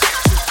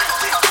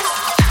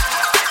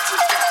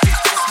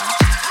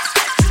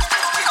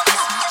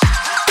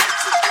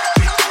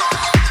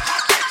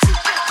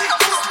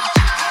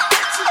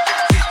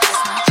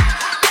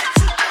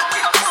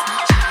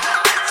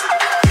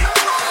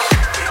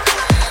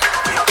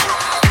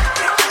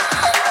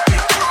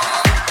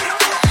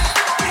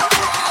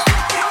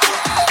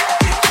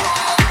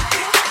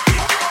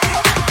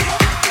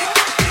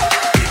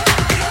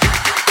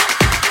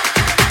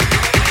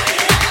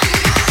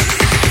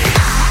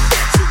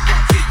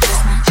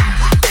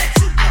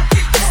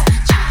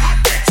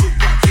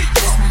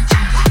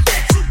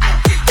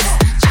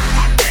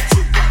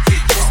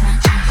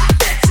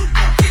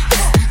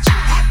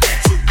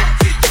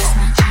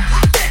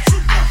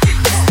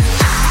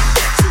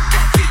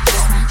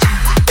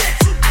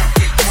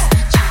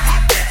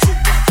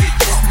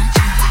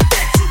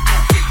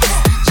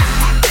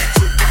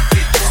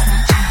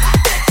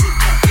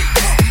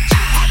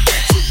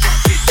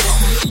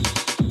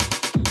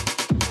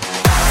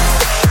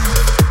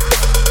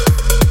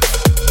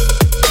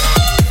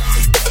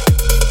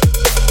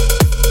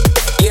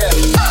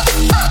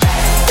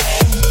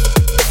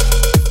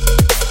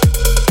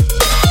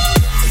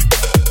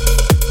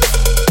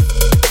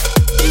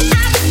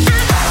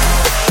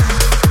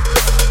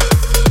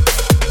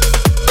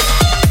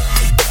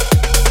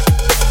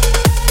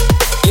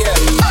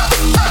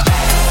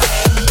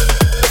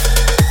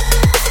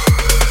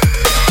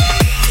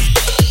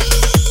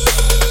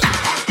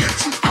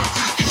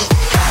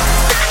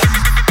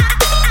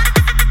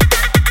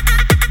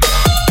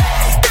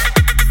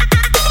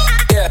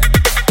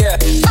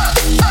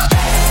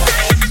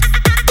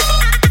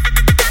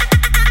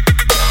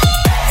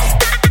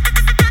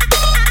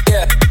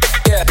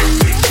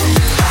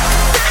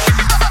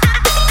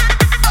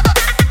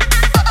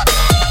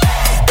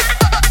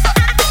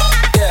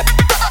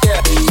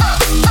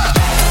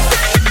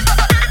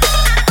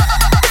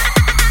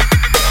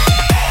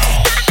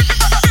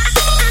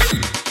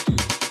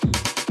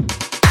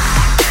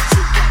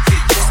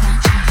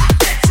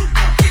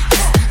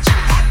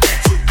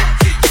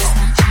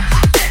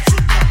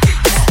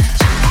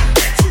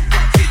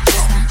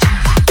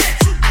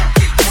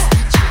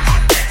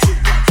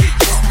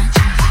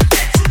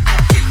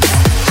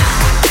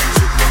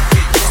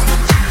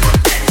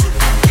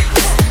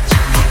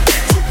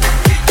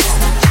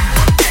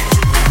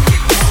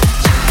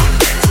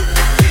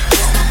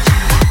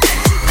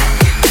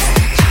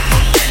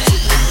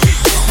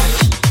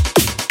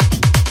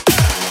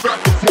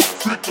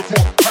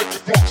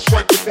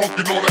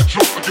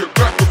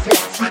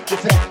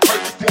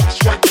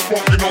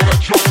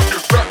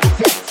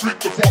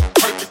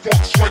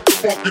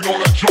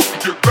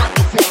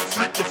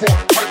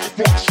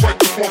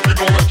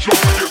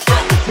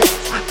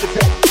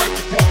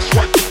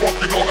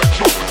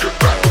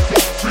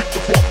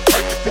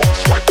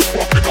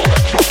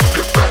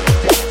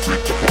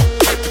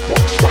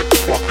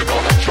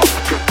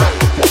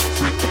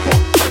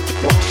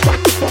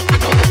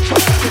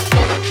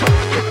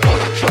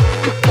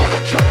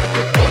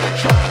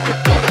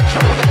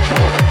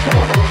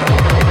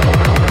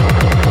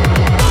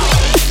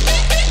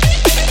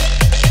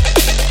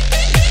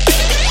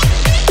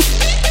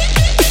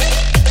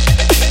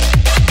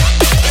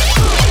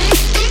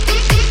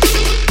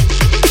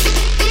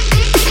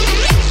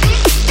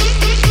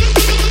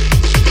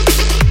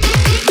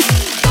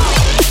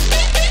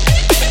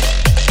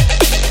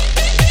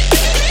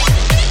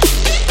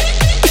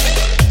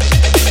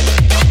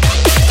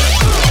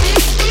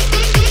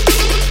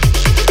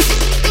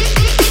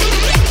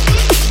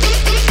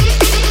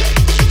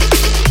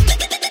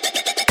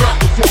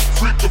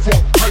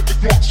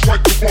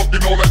 funk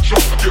and all that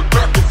junk. Get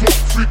back the funk,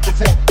 freak the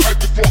funk, hype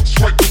the funk,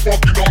 swipe the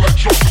funk and all that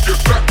junk.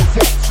 Get back the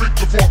funk, freak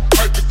the funk,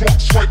 hype the funk,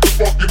 swipe the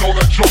funk and all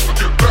that junk.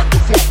 Get back the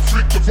funk,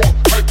 freak the funk,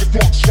 hype the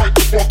funk, swipe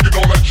the funk and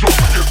all that junk.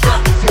 Get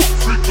back the funk, freak the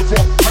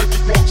funk, hype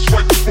the funk,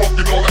 swipe the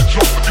funk and all that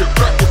junk. Get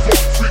back the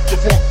funk, freak the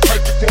funk,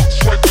 hype the funk,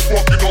 swipe the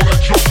funk and all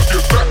that junk.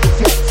 Get back the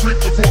funk, freak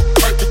the funk,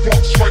 hype the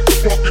funk, swipe the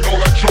funk and all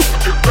that junk.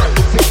 Get back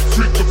the funk,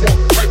 freak the funk,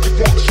 hype the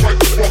funk, swipe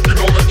the funk and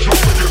all that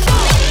junk.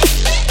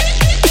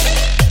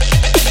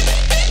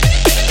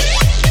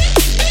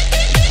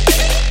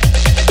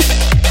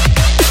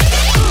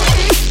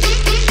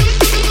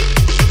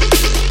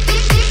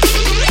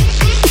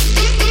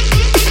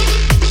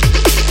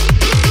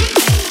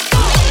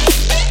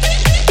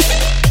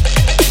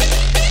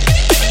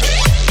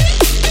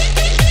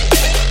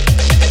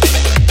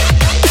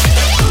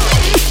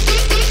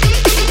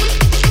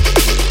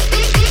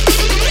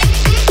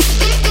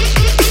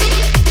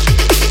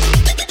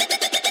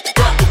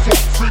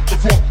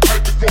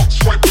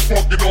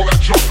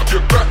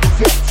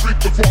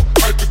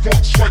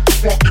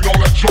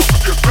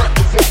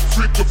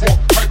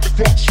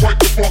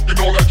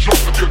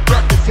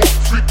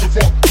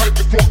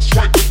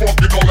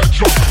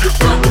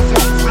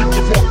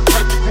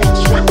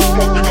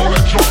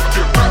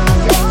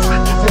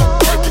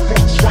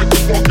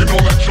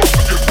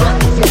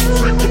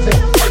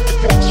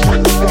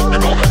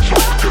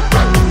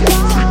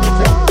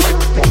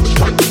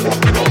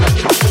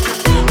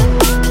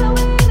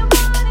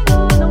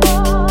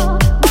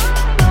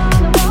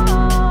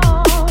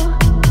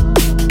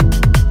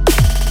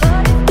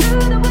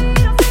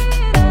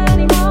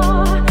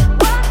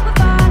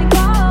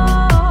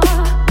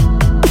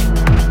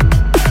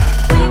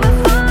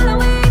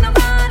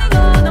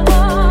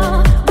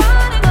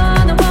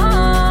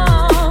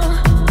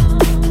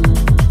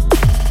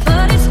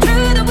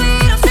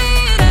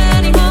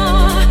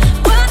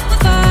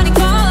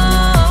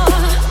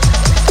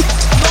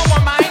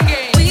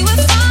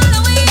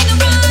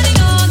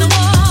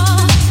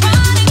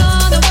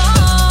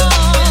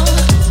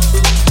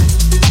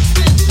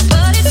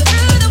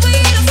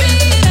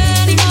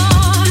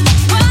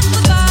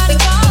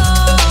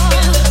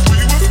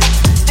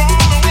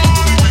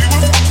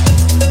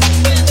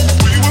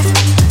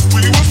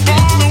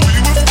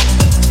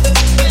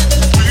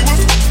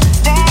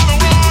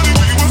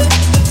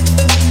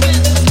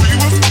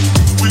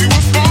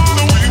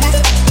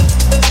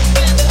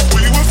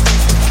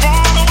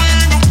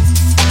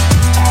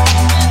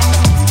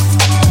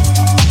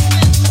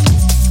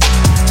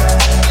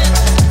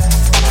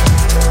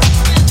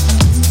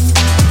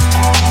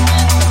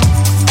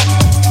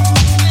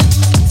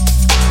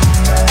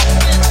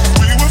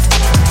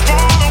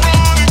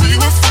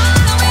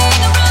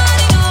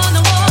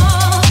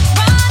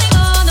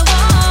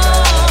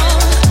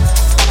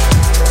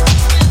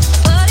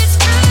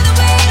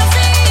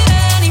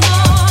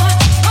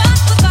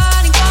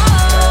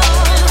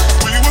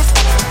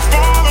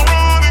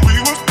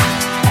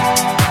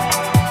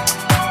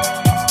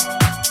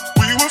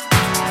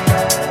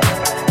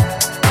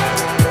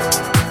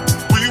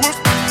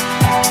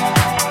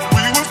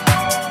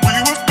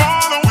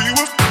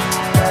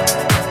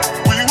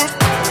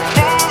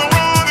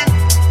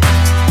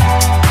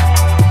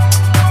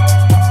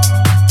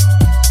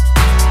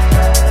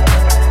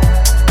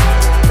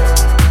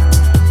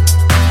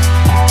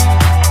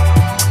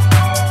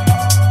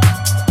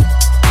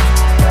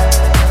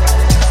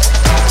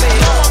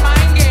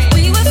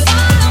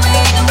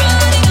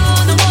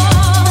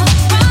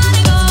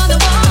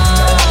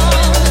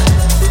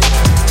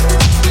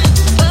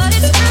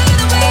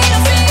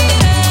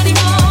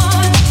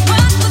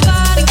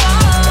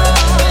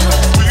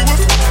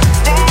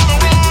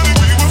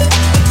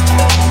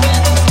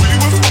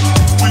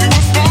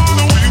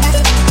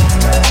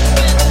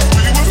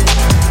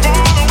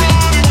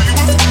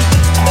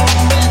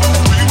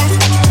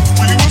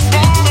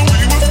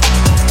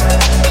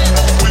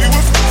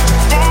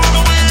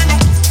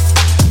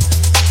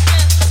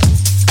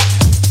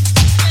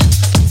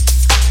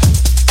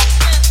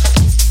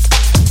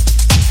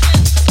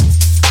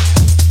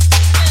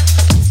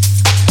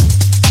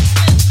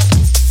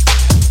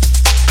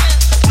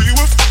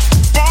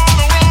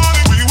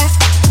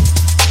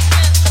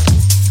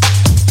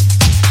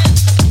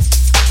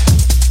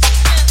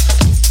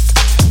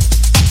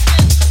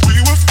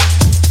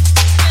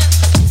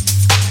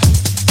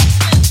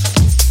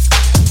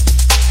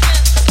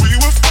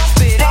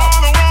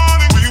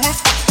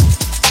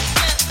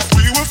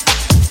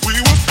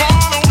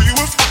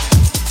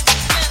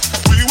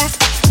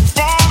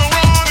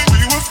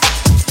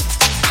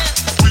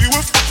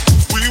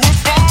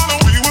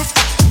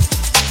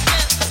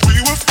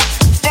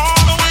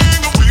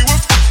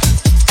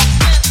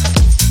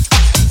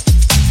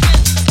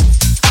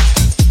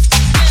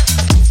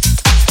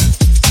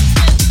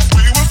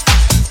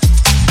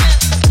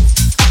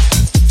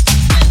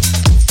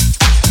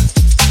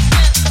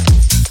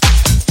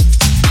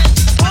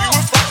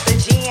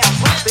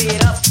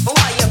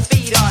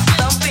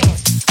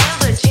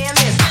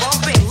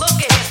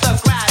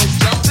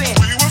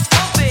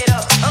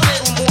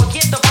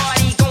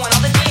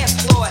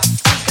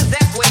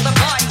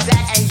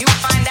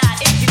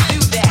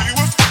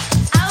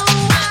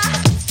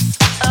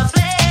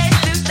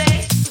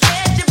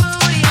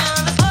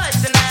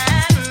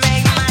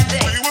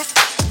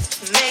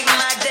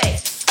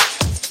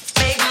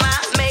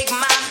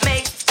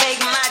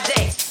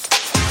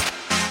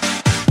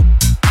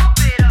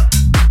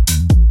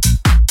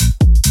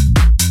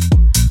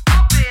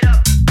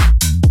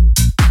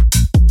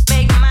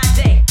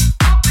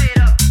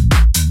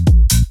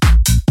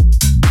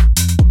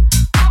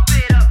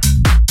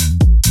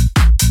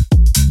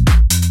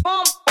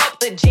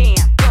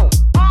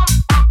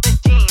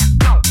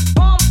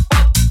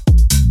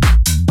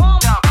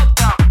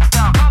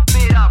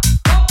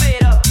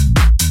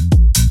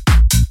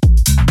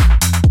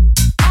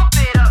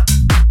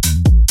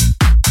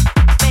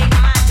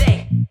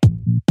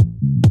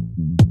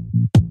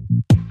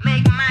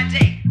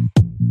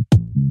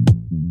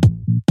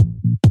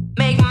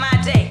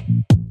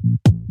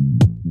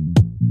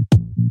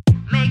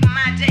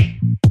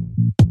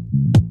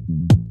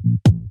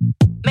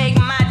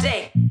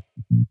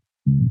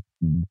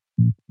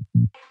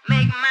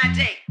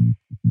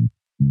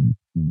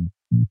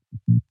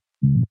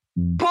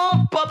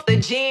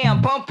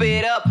 jam, pump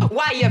it up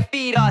while your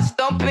feet are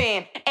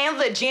stumping. And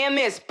the jam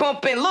is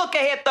pumping. Look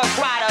ahead, the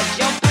crowd are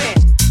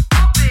jumping.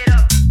 Pump it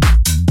up.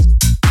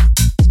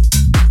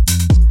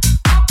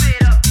 Pump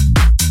it up.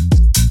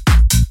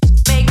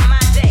 Make my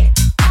day.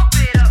 Pump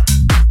it up.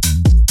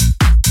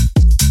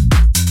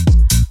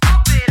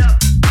 Pump it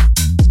up.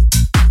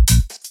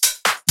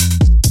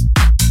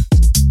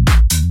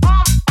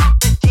 Pump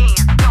the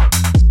jam, dump.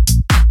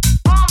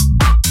 Pump,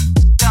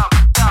 dump,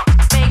 dump.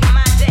 Make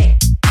my day.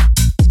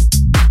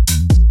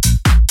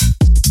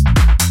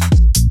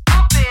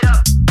 Pump it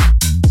up.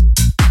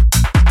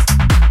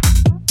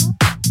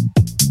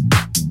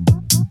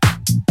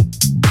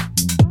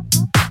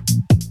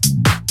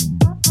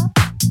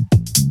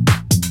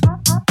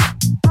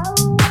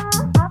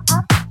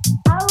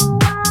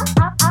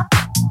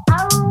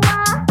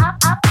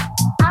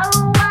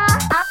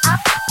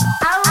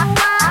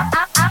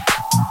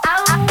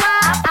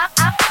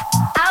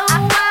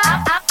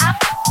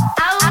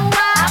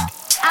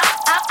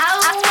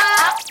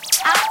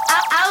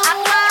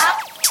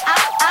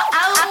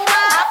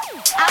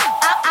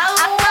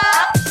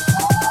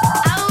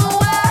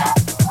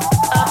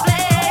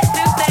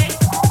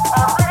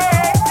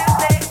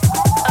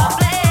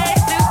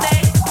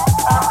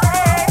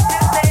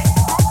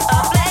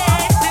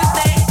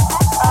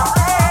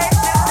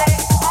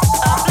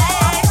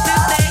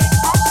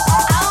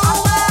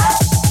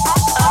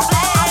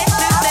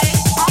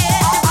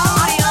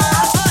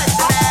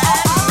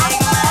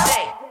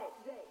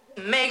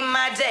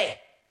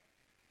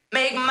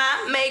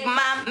 Make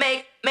my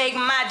day. Make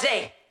my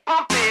day.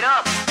 Pump it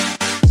up.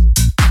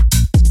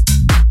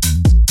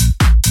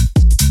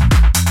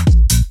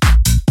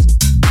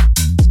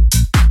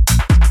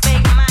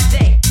 Make my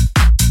day.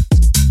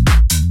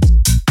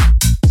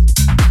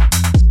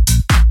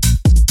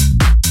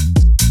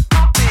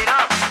 Pump it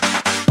up.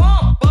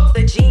 Pump up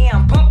the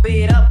jam, pump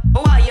it up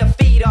while your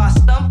feet are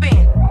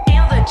stumping.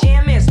 And the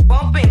jam is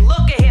bumping.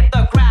 Look ahead,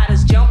 the crowd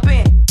is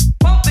jumping.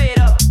 Pump it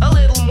up a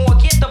little more,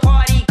 get the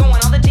party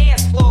going on the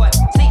dance floor.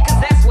 See, 'cause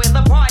that's where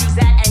the party's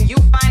at, and you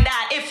find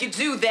out if you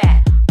do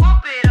that.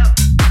 Pump it up.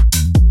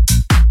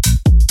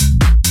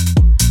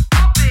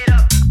 Pump it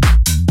up.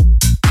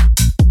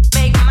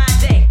 Make my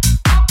day.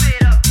 Pump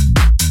it up.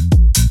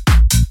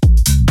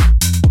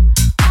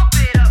 Pump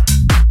it up.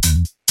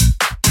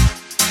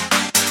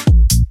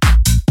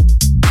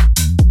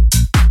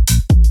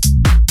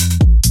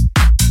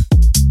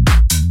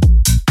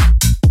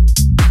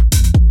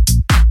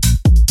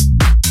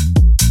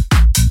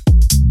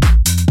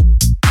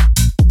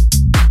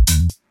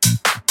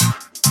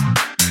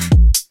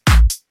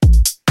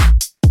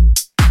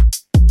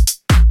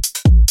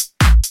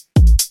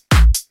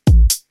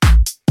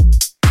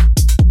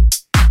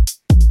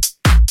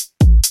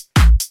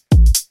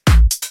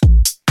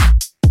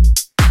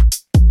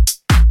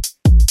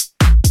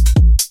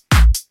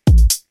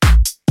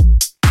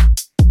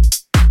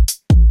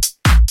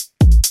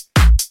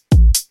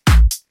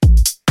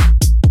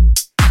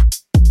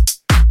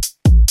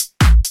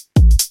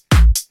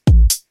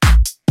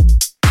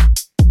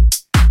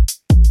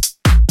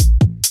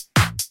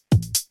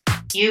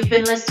 You've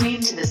been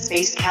listening to the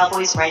Space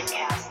Cowboys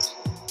Rightcast,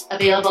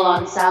 available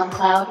on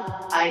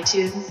SoundCloud,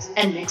 iTunes,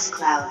 and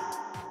Mixcloud.